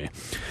the end of me.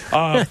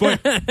 But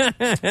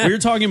we were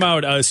talking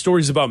about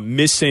stories about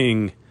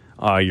missing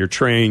your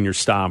train, your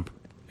stop,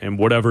 and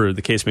whatever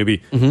the case may be.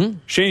 Mm-hmm.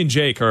 Shay and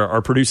Jake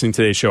are producing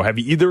today's show. Have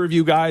either of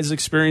you guys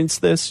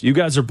experienced this? You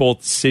guys are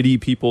both city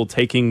people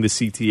taking the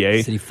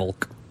CTA. City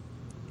folk.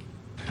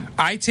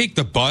 I take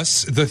the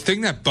bus. The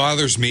thing that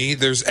bothers me,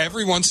 there's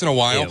every once in a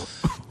while,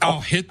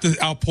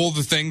 I'll pull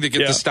the thing to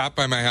get the stop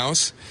by my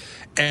house,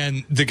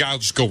 and the guy will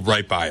just go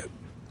right by it.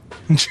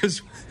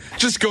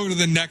 Just go to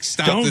the next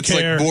stop.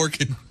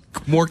 Like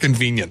more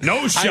convenient.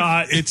 No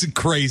shot. It's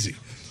crazy.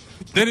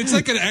 Then it's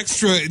like an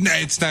extra.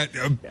 It's not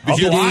a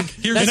block.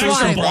 Here's an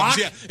extra block.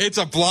 Yeah, it's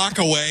a block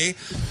away.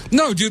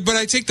 No, dude, but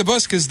I take the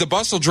bus because the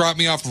bus will drop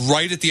me off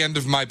right at the end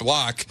of my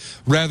block,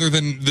 rather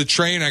than the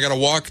train. I got to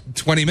walk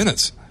 20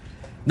 minutes.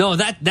 No,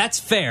 that's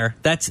fair.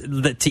 That's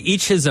to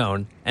each his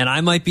own. And I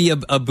might be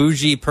a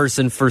bougie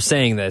person for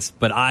saying this,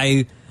 but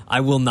I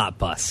will not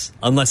bus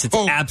unless it's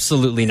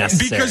absolutely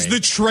necessary. Because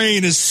the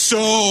train is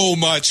so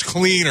much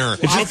cleaner.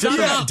 It's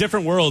just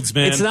different worlds,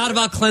 man. It's not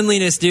about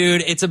cleanliness,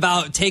 dude. It's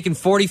about taking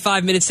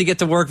 45 minutes to get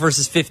to work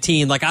versus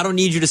 15. Like, I don't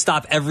need you to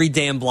stop every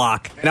damn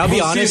block. And I'll be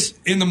honest,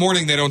 in the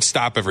morning they don't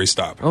stop every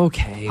stop.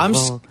 Okay.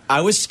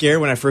 I was scared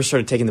when I first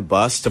started taking the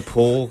bus to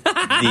pull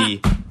the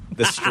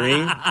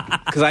string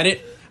because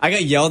I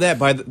got yelled at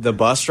by the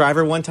bus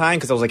driver one time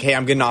because I was like, hey,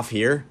 I'm getting off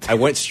here. I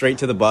went straight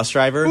to the bus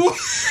driver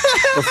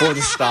before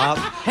the stop.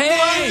 Hey!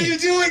 Why are you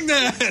doing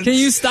that? Can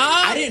you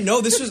stop? I didn't know.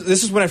 This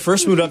was when I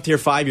first moved up here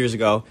 5 years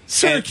ago.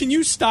 Sir, can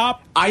you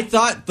stop? I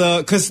thought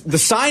because the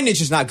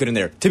signage is not good in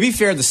there. To be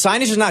fair, the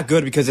signage is not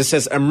good because it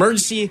says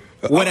emergency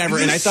whatever,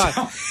 and I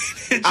thought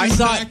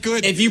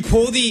if you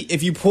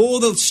pull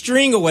the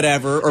string or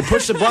whatever or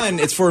push the button,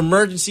 it's for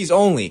emergencies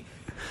only.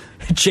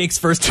 Jake's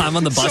first time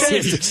on the bus.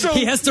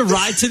 He has to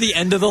ride to the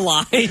end of the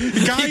line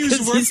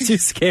because he's too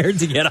scared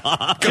to get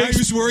off. Guy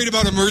who's worried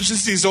about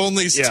emergencies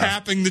only is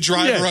tapping the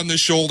driver on the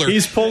shoulder.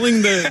 He's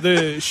pulling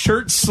the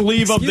shirt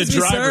sleeve of the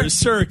driver.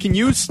 Sir, can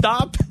you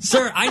stop?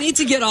 Sir, I need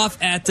to get off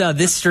at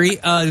this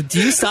street. Do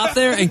you stop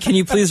there? And can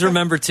you please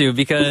remember to,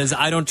 because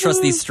I don't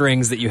trust these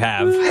strings that you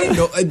have. I didn't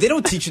know. They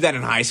don't teach you that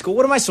in high school.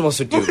 What am I supposed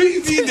to do? What do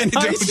you mean they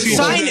don't teach you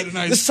that in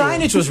high school?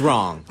 The signage was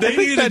wrong. They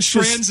need a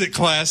transit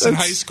class in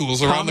high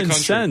schools around the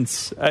country. Sense.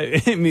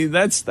 I mean,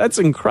 that's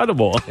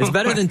incredible. It's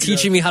better than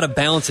teaching me how to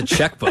balance a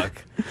checkbook.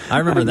 I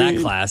remember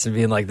that class and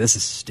being like, "This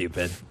is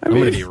stupid. I'm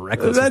going to be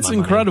reckless." That's with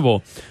my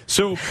incredible.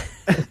 Money.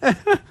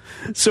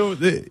 So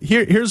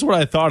here's what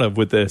I thought of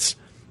with this.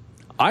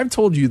 I've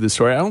told you this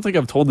story. I don't think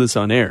I've told this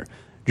on air.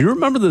 Do you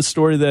remember the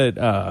story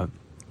that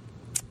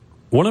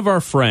one of our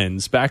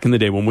friends back in the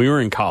day when we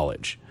were in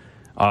college?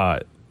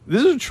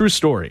 This is a true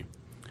story.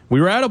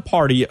 We were at a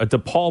party, a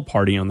DePaul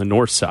party on the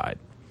north side.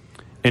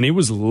 And it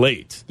was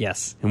late.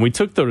 Yes. And we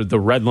took the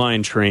Red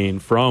Line train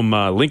from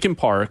Lincoln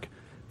Park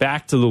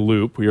back to the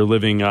Loop. We were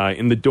living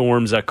in the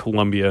dorms at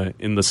Columbia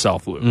in the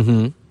South Loop.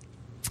 Mm-hmm.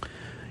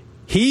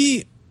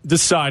 He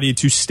decided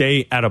to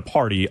stay at a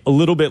party a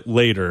little bit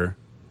later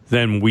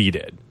than we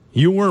did.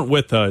 You weren't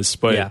with us,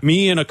 but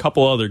me and a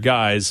couple other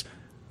guys,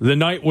 the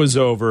night was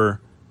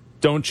over.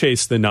 Don't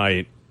chase the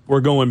night.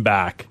 We're going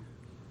back.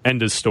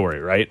 End of story,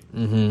 right?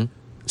 Mm-hmm.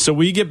 So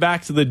we get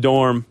back to the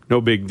dorm.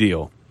 No big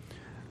deal.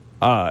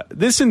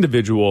 This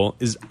individual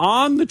is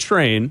on the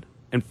train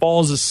and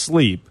falls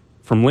asleep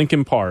from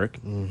Lincoln Park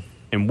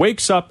and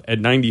wakes up at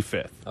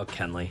 95th. Oh,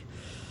 Kenley.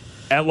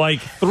 At like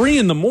 3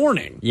 in the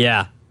morning.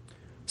 Yeah.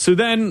 So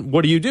then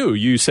what do?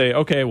 You say,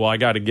 okay, well, I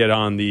got to get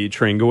on the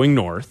train going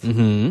north.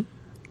 Mm-hmm.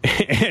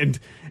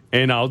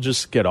 And I'll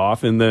just get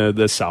off in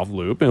the South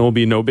Loop and it'll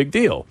be no big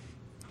deal.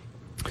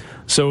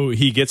 So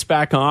he gets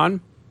back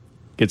on,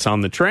 gets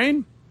on the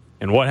train,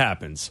 and what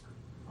happens?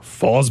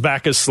 Falls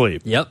back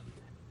asleep. Yep.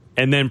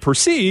 And then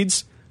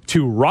proceeds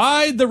to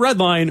ride the Red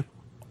Line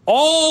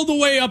all the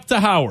way up to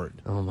Howard.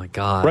 Oh, my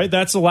God. Right?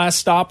 That's the last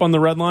stop on the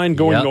Red Line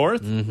going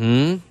north.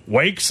 Mm-hmm.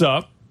 Wakes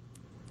up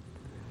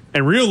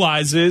and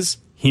realizes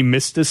he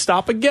missed his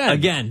stop again.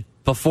 Again,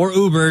 before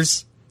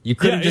Ubers, you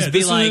couldn't just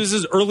be like... This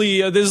is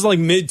early, this is like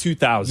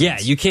mid-2000s. Yeah,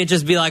 you can't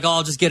just be like, oh,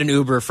 I'll just get an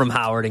Uber from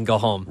Howard and go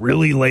home.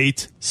 Really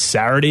late,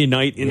 Saturday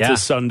night into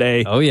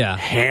Sunday. Oh, yeah.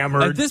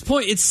 Hammered. At this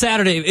point, it's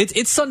Saturday.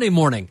 It's Sunday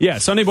morning. Yeah,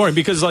 Sunday morning.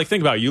 Because, like,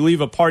 think about it. You leave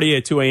a party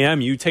at 2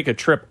 a.m., you take a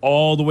trip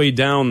all the way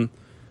down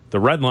the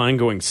Red Line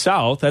going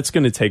south. That's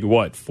going to take,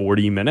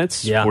 40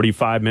 minutes? Yeah.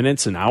 45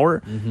 minutes, an hour?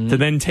 To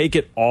then take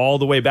it all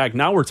the way back.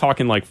 Now we're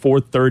talking like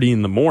 4:30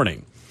 in the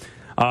morning.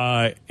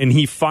 And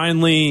he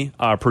finally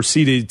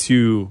proceeded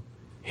to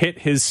hit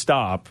his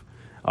stop,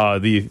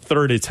 the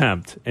third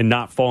attempt, and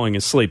not falling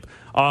asleep.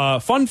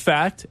 Fun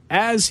fact,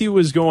 as he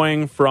was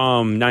going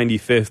from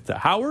 95th to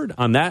Howard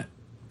on that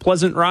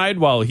pleasant ride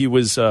while he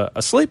was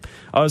asleep,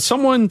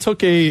 someone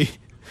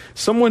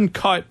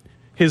cut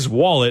his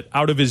wallet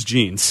out of his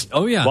jeans.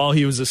 Oh, yeah. While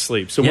he was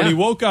asleep. So when he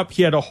woke up,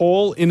 he had a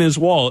hole in his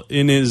wallet,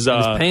 in his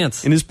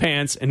pants,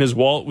 and his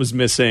wallet was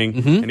missing.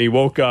 Mm-hmm. And he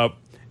woke up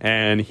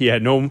and he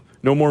had no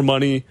more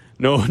money,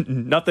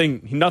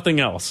 nothing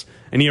else.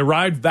 And he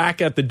arrived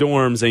back at the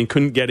dorms and he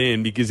couldn't get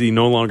in because he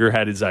no longer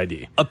had his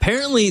ID.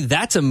 Apparently,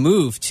 that's a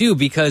move, too,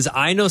 because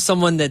I know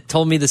someone that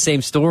told me the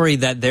same story,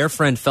 that their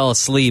friend fell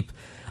asleep.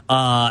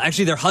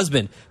 Actually, their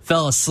husband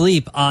fell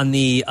asleep on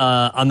the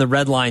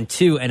Red Line,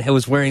 too, and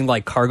was wearing,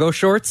 like, cargo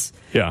shorts.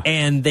 Yeah.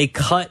 And they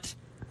cut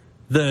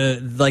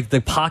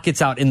the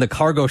pockets out in the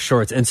cargo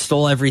shorts and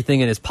stole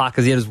everything in his pocket,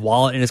 because he had his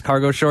wallet in his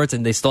cargo shorts,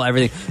 and they stole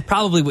everything.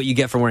 Probably what you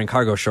get from wearing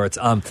cargo shorts.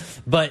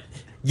 But...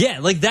 yeah,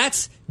 like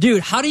that's,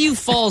 dude, how do you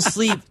fall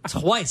asleep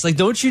twice? Like,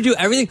 don't you do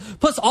everything?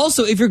 Plus,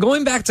 also, if you're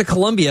going back to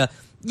Columbia,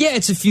 yeah,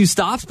 it's a few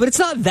stops, but it's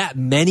not that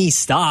many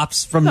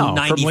stops from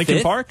 95th. From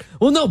Lincoln Park?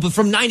 Well, no, but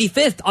from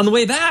 95th on the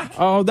way back.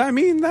 Oh,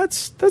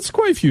 that's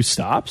quite a few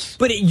stops.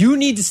 But you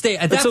need to stay,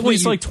 at that's that at point.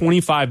 least like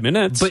 25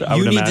 minutes, But I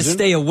you would need imagine. to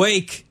stay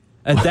awake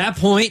at that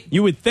point.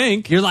 You would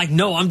think. You're like,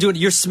 no, I'm doing it.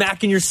 You're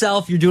smacking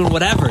yourself. You're doing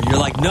whatever. You're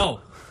like, no.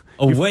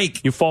 Awake.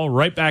 You fall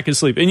right back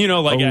asleep. And,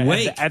 like,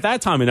 at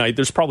that time of night,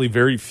 there's probably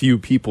very few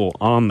people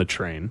on the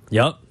train.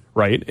 Yep.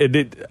 Right?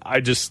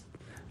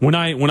 When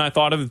I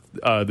thought of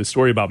the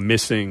story about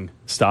missing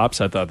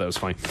stops, I thought that was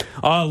funny.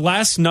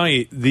 Last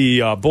night,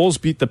 the Bulls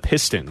beat the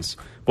Pistons.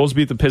 Bulls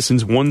beat the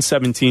Pistons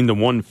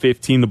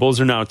 117-115. The Bulls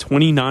are now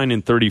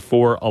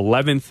 29-34,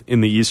 11th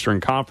in the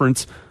Eastern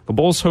Conference. The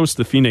Bulls host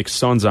the Phoenix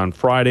Suns on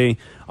Friday.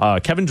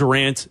 Kevin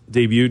Durant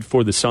debuted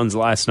for the Suns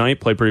last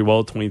night, played pretty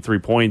well, 23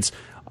 points.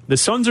 The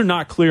Suns are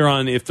not clear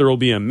on if there will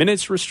be a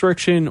minutes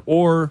restriction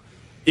or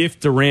if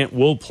Durant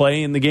will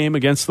play in the game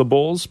against the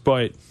Bulls,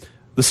 but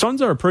the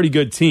Suns are a pretty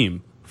good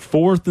team.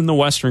 4th in the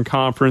Western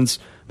Conference.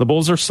 The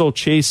Bulls are still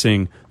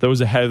chasing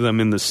those ahead of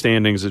them in the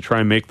standings to try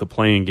and make the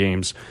play-in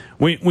games.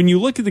 When you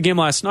look at the game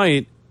last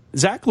night,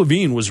 Zach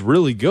LaVine was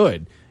really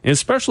good, and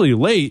especially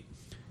late.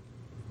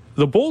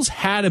 The Bulls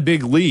had a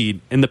big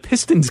lead, and the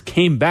Pistons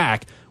came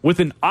back with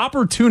an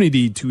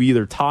opportunity to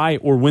either tie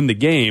or win the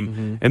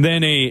game, and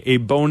then a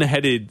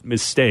boneheaded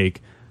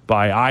mistake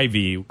by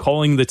Ivy,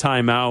 calling the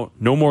timeout.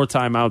 No more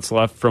timeouts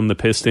left from the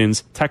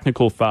Pistons.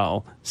 Technical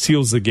foul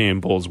seals the game.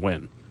 Bulls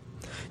win.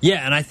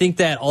 Yeah, and I think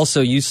that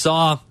also you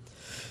saw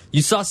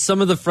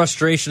some of the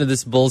frustration of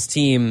this Bulls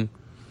team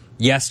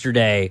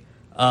yesterday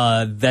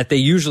that they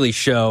usually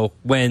show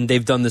when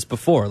they've done this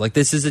before. Like,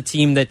 this is a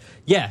team that,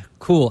 yeah,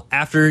 cool.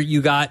 After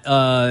you got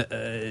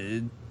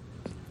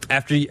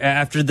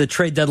after the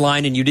trade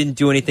deadline and you didn't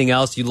do anything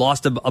else, you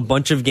lost a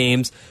bunch of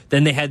games.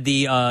 Then they had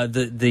the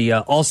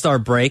All-Star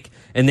break,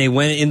 and they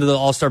went into the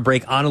All-Star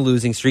break on a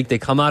losing streak. They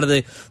come out of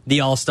the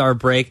All-Star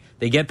break,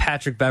 they get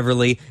Patrick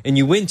Beverley, and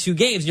you win 2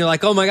 games, and you're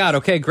like, oh my God,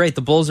 okay, great,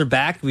 the Bulls are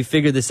back, we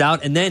figured this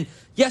out. And then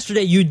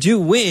yesterday you do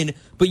win,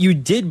 but you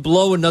did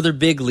blow another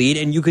big lead,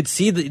 and you could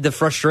see the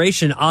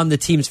frustration on the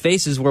team's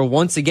faces, where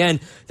once again,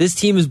 this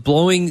team is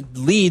blowing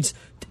leads,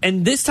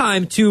 and this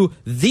time to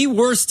the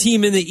worst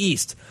team in the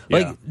East.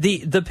 Like,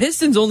 the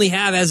Pistons only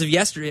have, as of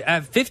yesterday,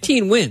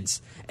 15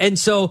 wins. And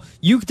so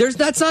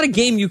that's not a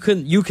game you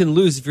can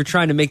lose if you're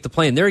trying to make the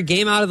play-in. They're a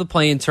game out of the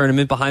play-in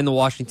tournament behind the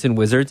Washington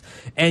Wizards.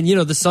 And,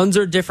 the Suns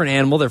are a different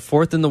animal. They're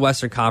 4th in the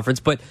Western Conference.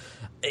 But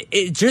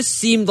it just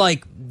seemed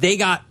like they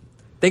got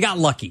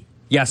lucky.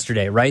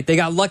 yesterday, right? They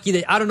got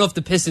lucky. I don't know if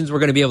the Pistons were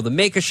going to be able to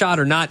make a shot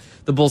or not.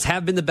 The Bulls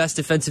have been the best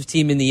defensive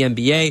team in the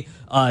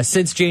NBA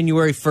since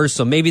January 1st,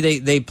 so maybe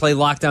they play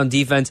lockdown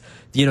defense.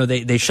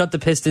 They shut the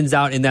Pistons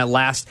out in that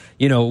last,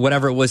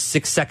 whatever it was,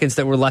 6 seconds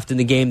that were left in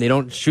the game. They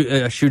don't shoot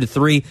a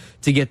three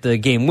to get the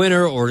game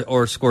winner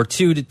or score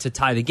two to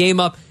tie the game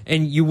up,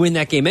 and you win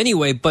that game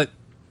anyway. But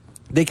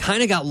they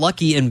kind of got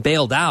lucky and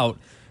bailed out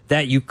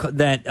that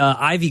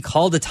Ivy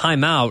called a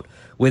timeout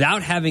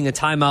without having a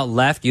timeout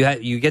left.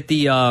 You get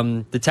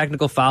the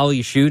technical foul,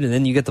 you shoot, and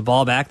then you get the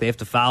ball back. They have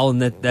to foul,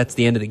 and that's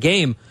the end of the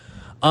game.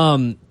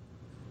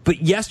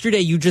 But yesterday,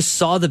 you just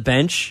saw the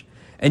bench,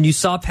 and you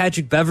saw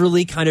Patrick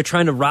Beverley kind of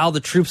trying to rile the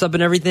troops up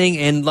and everything,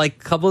 and like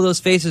a couple of those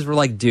faces were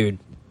like, dude,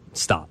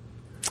 stop.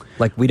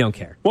 Like, we don't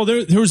care. Well,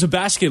 there was a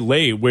basket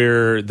late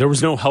where there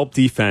was no help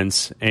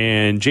defense,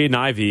 and Jaden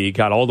Ivey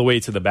got all the way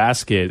to the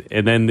basket,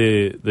 and then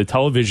the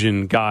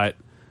television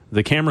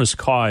the cameras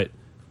caught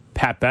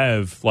Pat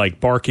Bev like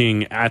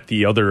barking at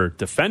the other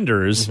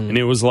defenders, and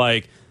it was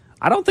like,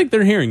 I don't think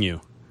they're hearing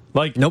you.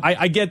 Like, nope.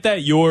 I get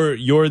that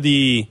you're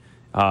the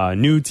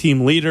new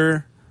team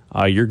leader.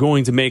 You're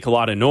going to make a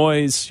lot of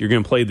noise. You're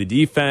going to play the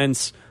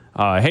defense.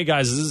 Hey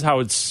guys, this is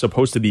how it's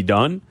supposed to be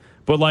done.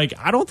 But like,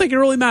 I don't think it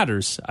really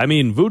matters. I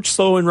mean, Vooch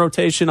slow in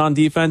rotation on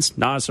defense,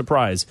 not a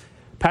surprise.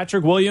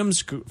 Patrick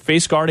Williams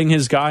face guarding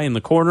his guy in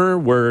the corner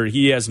where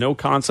he has no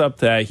concept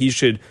that he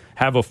should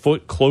have a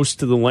foot close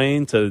to the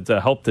lane to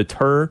help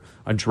deter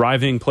a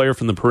driving player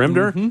from the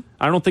perimeter.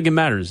 I don't think it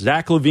matters.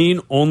 Zach LaVine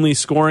only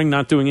scoring,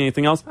 not doing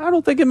anything else. I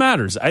don't think it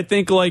matters. I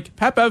think like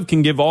Pat Bev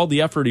can give all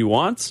the effort he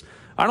wants.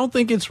 I don't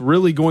think it's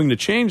really going to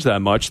change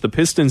that much. The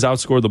Pistons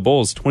outscored the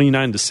Bulls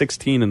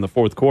 29-16 in the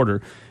fourth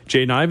quarter.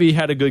 Jaden Ivey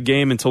had a good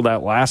game until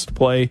that last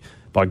play.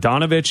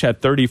 Bogdanovich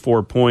had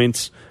 34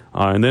 points.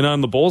 And then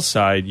on the Bulls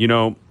side,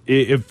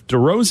 if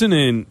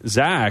DeRozan and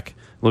Zach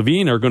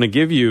LaVine are going to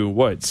give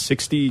you,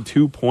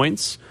 62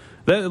 points?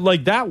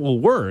 That will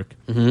work.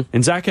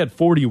 And Zach had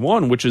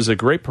 41, which is a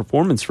great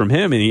performance from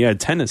him, and he had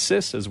 10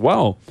 assists as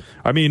well.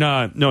 I mean,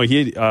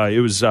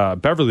 it was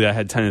Beverly that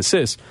had 10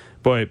 assists.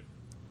 But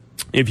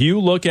if you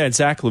look at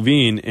Zach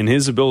LaVine and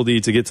his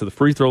ability to get to the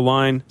free throw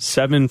line,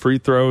 7 free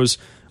throws,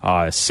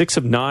 6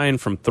 of 9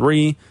 from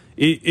 3,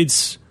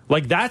 it's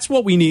like that's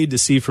what we need to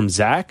see from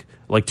Zach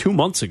like 2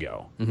 months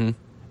ago.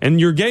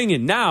 And you're getting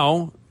it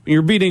now.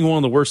 You're beating one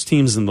of the worst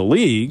teams in the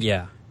league.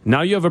 Yeah.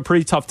 Now you have a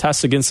pretty tough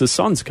test against the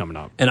Suns coming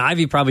up. And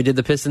Ivy probably did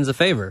the Pistons a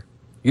favor.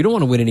 You don't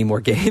want to win any more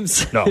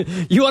games. No.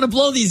 You want to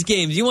blow these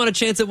games. You want a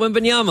chance at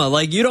Wembanyama.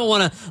 Like, you don't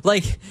want to,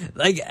 like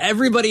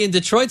everybody in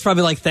Detroit's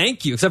probably like,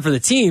 thank you, except for the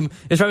team.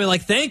 It's probably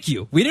like, thank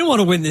you. We didn't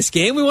want to win this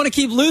game. We want to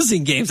keep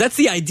losing games. That's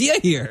the idea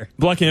here.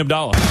 Black and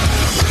Abdallah.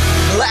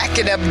 Black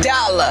and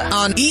Abdallah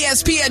on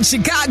ESPN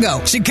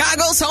Chicago,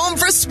 Chicago's home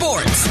for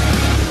sports.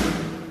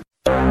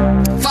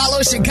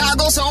 Follow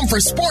Chicago's Home for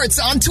Sports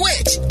on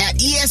Twitch at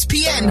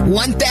ESPN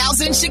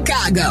 1000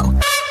 Chicago.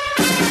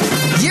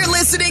 You're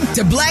listening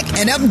to Black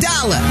and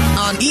Abdallah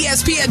on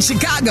ESPN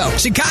Chicago,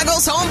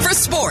 Chicago's home for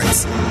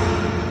sports.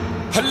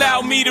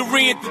 Allow me to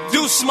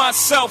reintroduce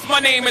myself. My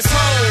name is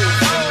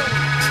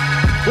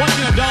Ho. Black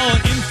and Abdallah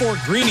in for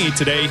Greeny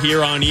today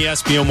here on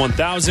ESPN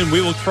 1000.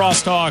 We will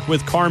crosstalk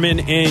with Carmen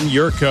and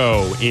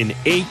Yurko in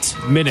 8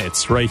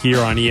 minutes right here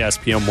on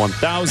ESPN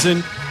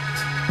 1000.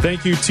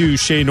 Thank you to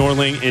Shay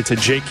Norling and to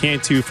Jake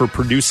Cantu for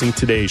producing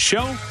today's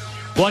show.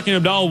 Black and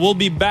Abdallah will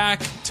be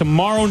back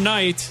tomorrow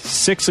night,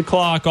 6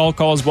 o'clock. All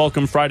calls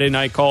welcome. Friday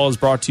night calls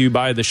brought to you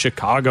by the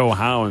Chicago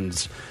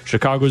Hounds,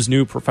 Chicago's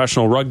new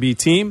professional rugby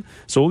team.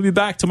 So we'll be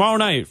back tomorrow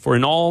night for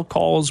an all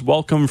calls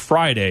welcome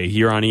Friday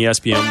here on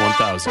ESPN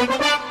 1000.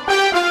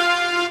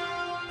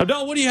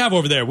 Abdallah, what do you have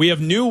over there? We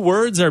have new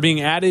words that are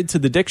being added to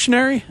the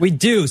dictionary? We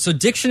do. So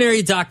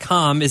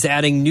dictionary.com is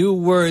adding new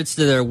words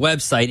to their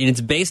website, and it's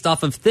based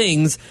off of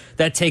things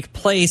that take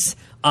place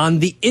on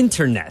the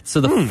internet. So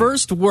the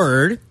first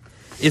word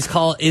is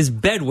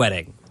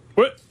bedwetting.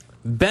 What?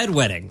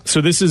 Bedwetting.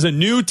 So this is a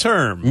new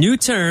term. New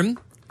term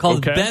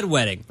called Okay.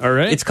 bedwetting. All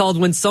right. It's called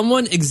when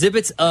someone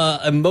exhibits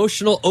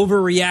emotional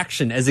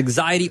overreaction as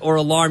anxiety or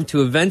alarm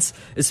to events,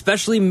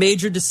 especially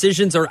major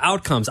decisions or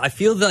outcomes. I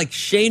feel like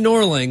Shay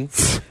Norling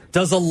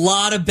does a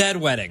lot of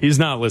bedwetting. He's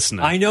not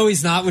listening. I know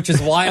he's not, which is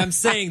why I'm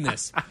saying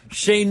this.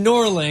 Shay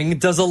Norling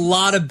does a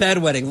lot of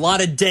bedwetting, a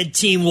lot of dead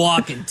team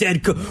walking,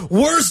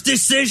 worst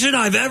decision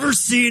I've ever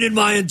seen in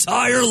my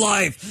entire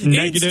life.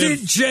 Negative.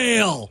 Instant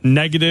jail.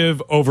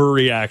 Negative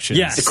overreaction.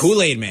 Yes. The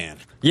Kool-Aid Man.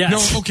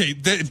 Yes. No, okay,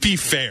 be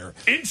fair.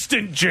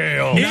 Instant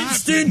jail.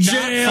 Instant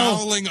jail. Not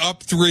fouling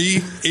up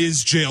 3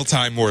 is jail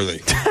time worthy.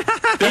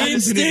 That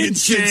is an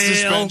instant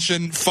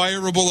suspension,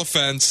 fireable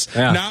offense.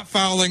 Yeah. Not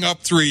fouling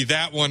up 3,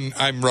 that one,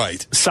 I'm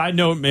right. Side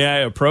note, may I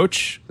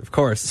approach? Of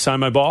course.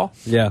 Sign my ball?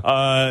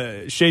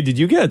 Yeah. Shay, did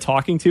you get a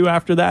talking to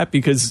after that?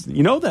 Because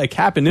you know that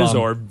Cap and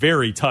Izzo are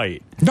very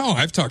tight. No,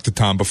 I've talked to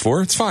Tom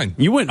before. It's fine.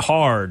 You went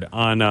hard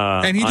on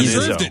And he on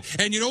deserved Izzo.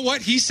 it. And you know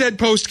what? He said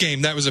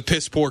post-game that was a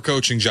piss-poor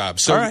coaching job.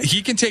 So All right.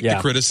 he can take Yeah.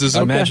 the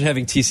criticism. Imagine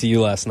having TCU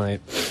last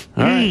night.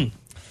 All right.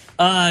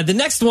 The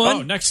next one.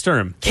 Oh, next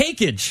term.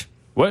 Cakeage.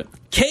 What?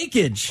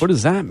 Cakeage. What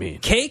does that mean?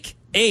 Cake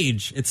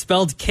age. It's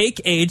spelled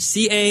cake age.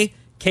 CAKEAGE.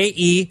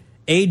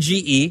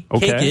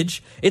 Okay.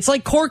 Cakeage. It's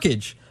like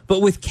corkage,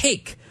 but with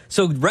cake.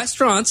 So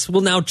restaurants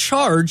will now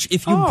charge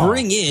if you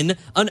bring in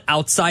an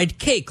outside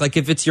cake. Like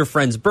if it's your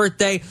friend's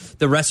birthday,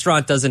 the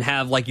restaurant doesn't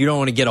have, like, you don't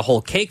want to get a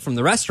whole cake from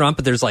the restaurant,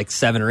 but there's like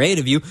 7 or 8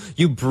 of you.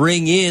 You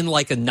bring in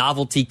like a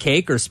novelty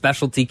cake or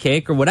specialty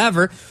cake or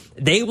whatever.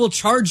 They will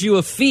charge you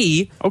a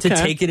fee to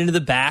take it into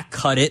the back,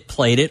 cut it,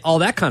 plate it, all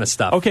that kind of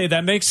stuff. Okay,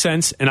 that makes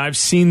sense. And I've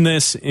seen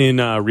this in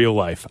real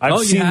life. I've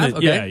seen you have? It,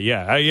 Okay.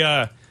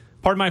 Yeah.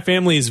 Part of my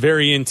family is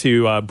very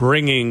into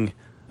bringing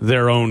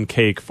their own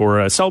cake for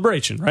a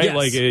celebration, right? Yes.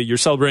 Like you're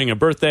celebrating a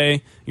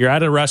birthday, you're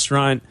at a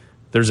restaurant,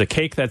 there's a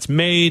cake that's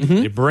made,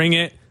 they bring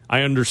it.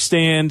 I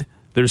understand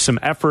there's some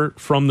effort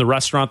from the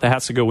restaurant that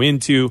has to go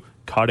into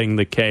cutting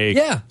the cake,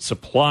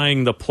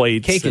 supplying the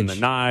plates and the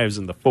knives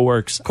and the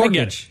forks.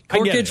 Corkage. I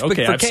get it.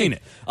 Okay, for I've cake. seen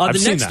it.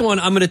 The next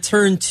one, I'm going to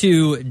turn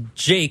to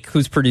Jake,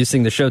 who's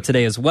producing the show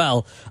today as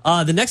well.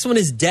 The next one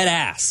is dead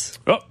ass.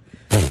 Oh.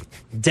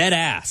 Dead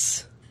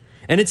ass.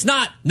 And it's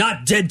not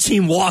dead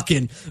team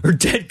walking or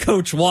dead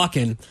coach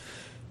walking.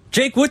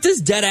 Jake, what does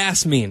dead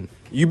ass mean?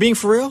 You being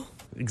for real?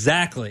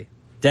 Exactly.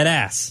 Dead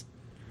ass.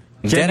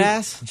 Dead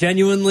ass?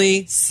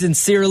 Genuinely,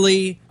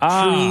 sincerely,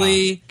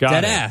 truly, got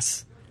dead it.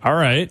 ass. All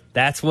right.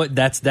 That's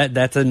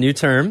a new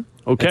term.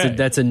 Okay.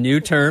 That's a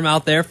new term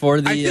out there for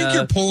the... I think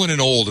you're pulling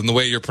an old in the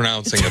way you're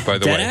pronouncing it, by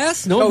the dead way.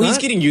 ass? No, Oh, I'm he's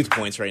not. getting youth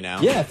points right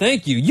now. Yeah,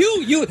 thank you.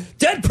 You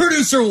dead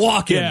producer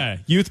walking. Yeah,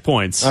 youth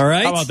points. All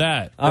right. How about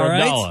that? All For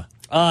right. Abdallah.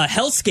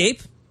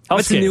 Hellscape.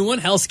 That's a new one.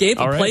 Hellscape,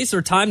 All a right. place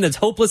or time that's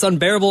hopeless,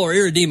 unbearable, or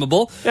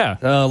irredeemable.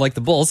 Yeah. Like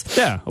the Bulls.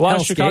 Yeah, a lot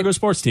of Hellscape. Chicago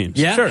sports teams.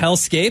 Yeah, Sure.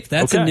 Hellscape.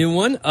 That's a Okay. new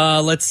one.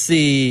 Let's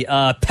see.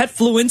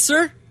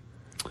 Petfluencer.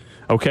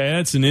 Okay,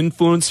 that's an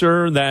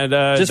influencer that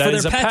Just that for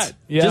is their a pet.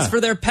 Yeah. Just for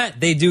their pet.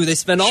 They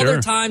spend all Sure.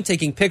 their time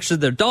taking pictures of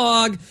their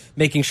dog,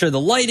 making sure the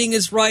lighting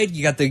is right.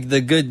 You got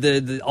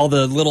the all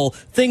the little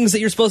things that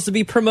you're supposed to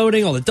be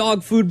promoting, all the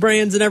dog food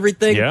brands and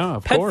everything. Yeah,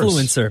 of course.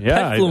 Petfluencer.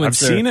 Yeah, Petfluencer I've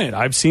seen it.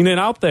 I've seen it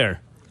out there.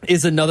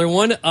 is another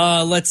one.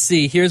 Let's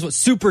see. Here's what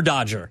Super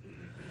Dodger.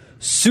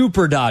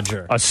 Super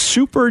Dodger. A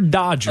super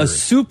Dodger. A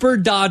super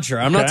Dodger.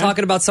 I'm not Okay.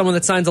 talking about someone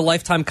that signs a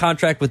lifetime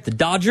contract with the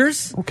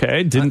Dodgers.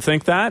 Okay, didn't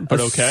think that, but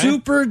A okay.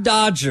 super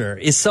Dodger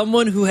is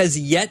someone who has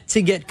yet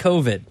to get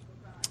COVID.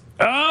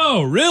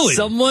 Oh, really?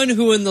 Someone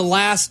who in the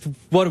last,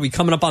 what are we,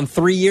 coming up on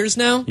 3 years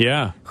now?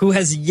 Yeah. Who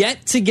has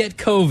yet to get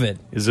COVID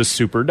Is a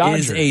super Dodger.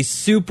 is a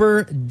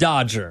super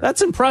Dodger.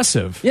 That's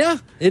impressive. Yeah,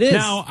 it is.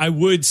 Now, I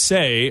would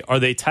say, are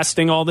they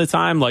testing all the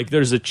time? Like,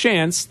 there's a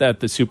chance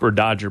that the super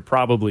Dodger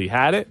probably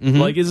had it. Mm-hmm.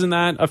 Like, isn't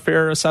that a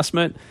fair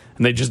assessment?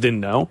 And they just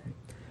didn't know?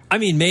 I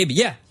mean, maybe.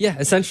 Yeah,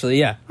 essentially,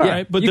 yeah. All yeah,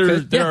 right, but you there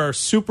could, yeah. are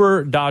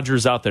super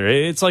Dodgers out there.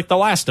 It's like The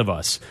Last of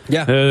Us.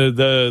 Yeah.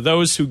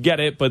 Those who get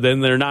it, but then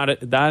they're not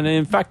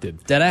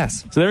infected. Dead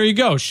ass. So there you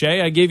go,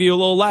 Shay. I gave you a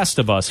little Last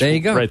of Us. There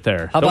you go. Right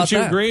there. How Don't about you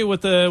that? agree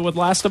with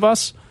Last of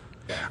Us?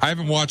 I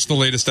haven't watched the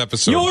latest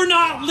episode. You're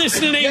not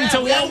listening to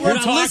what we're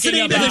not talking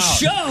listening to about. the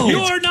show.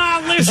 You're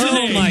not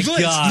listening. Oh, my Look,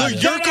 God. Look,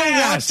 Yurko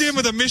Yes. walked in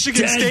with a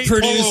Michigan Dead State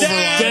producer.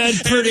 pullover on. Dead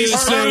and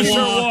producer he's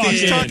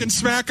walking. talking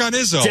smack on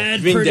Izzo.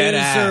 Dead Being producer dead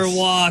ass.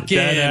 walking.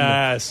 Dead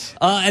ass.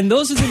 And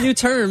those are the new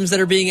terms that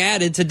are being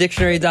added to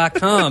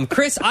dictionary.com.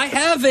 Chris, I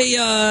have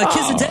a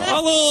kiss of death. A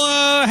little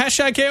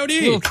hashtag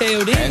KOD. Little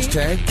KOD.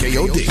 Hashtag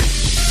KOD.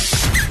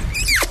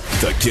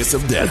 The kiss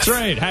of death. That's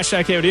right.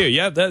 Hashtag KOD.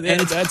 Yeah, that's it.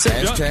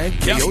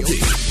 Hashtag Yep. KOD.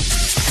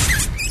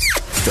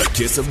 The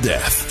kiss of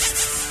death.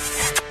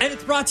 And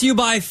it's brought to you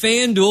by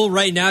FanDuel.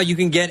 Right now, you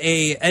can get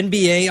a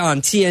NBA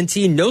on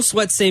TNT no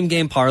sweat same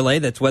game parlay.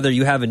 That's whether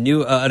you have a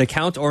new an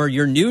account or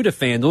you're new to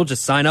FanDuel.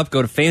 Just sign up.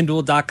 Go to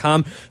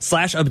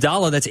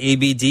FanDuel.com/Abdallah. That's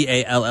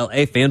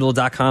ABDALLA.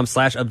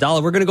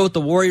 FanDuel.com/Abdallah. We're going to go with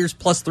the Warriors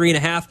plus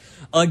 3.5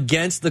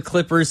 against the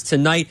Clippers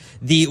tonight.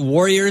 The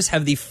Warriors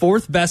have the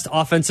 4th best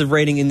offensive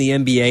rating in the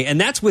NBA, and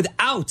that's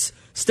without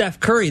Steph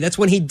Curry. That's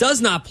when he does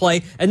not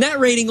play, and that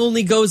rating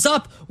only goes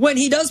up when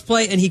he does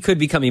play, and he could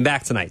be coming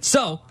back tonight.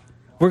 So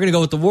we're going to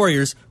go with the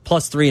Warriors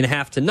plus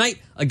 3.5 tonight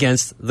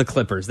against the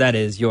Clippers. That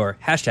is your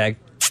hashtag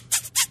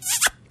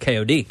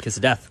KOD, kiss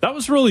of death. That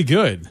was really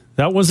good.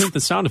 That wasn't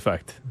the sound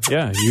effect.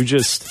 Yeah, you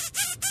just...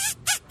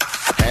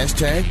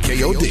 Hashtag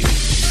KOD.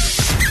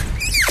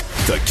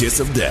 The kiss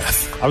of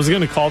death. I was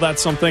going to call that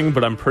something,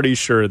 but I'm pretty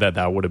sure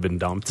that would have been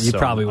dumped. You so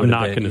probably I'm would have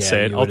not been. going to Yeah,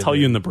 say it. you I'll would have tell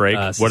you in the been, break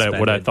what I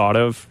suspended. thought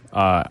of.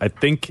 I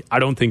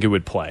don't think it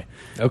would play.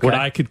 Okay. What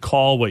I could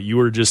call what you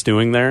were just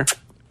doing there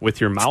with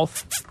your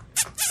mouth,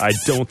 I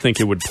don't think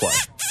it would play.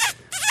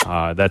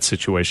 That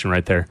situation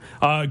right there.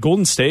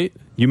 Golden State,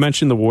 you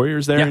mentioned the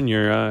Warriors there Yeah. in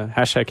your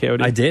hashtag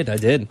KOD. I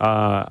did.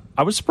 I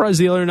was surprised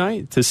the other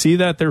night to see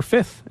that they're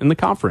 5th in the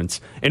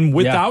conference. And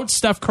without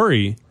Steph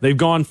Curry, they've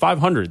gone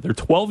 500. They're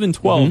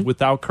 12-12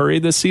 without Curry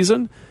this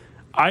season.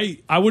 I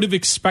would have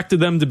expected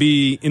them to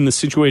be in the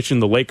situation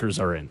the Lakers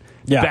are in.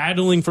 Yeah.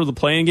 Battling for the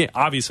playing game.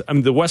 Obviously, I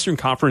mean, the Western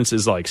Conference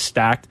is like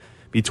stacked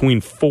between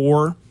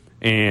 4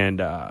 and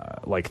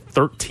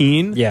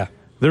 13. Yeah.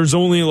 there's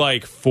only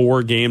like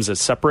 4 games that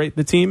separate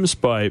the teams,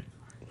 but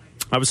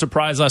I was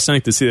surprised last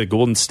night to see that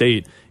Golden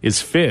State is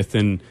 5th.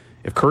 And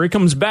if Curry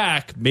comes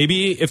back,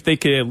 maybe if they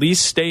could at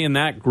least stay in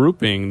that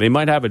grouping, they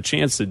might have a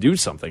chance to do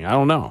something. I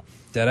don't know.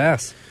 Dead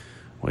ass.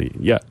 Well,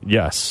 yeah,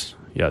 yes,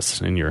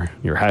 and your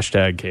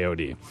hashtag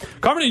KOD.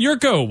 Carmen and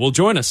Yurko will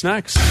join us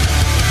next.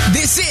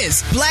 This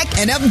is Black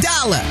and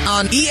Abdallah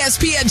on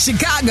ESPN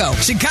Chicago,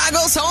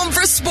 Chicago's home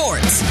for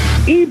sports.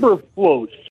 Eberflus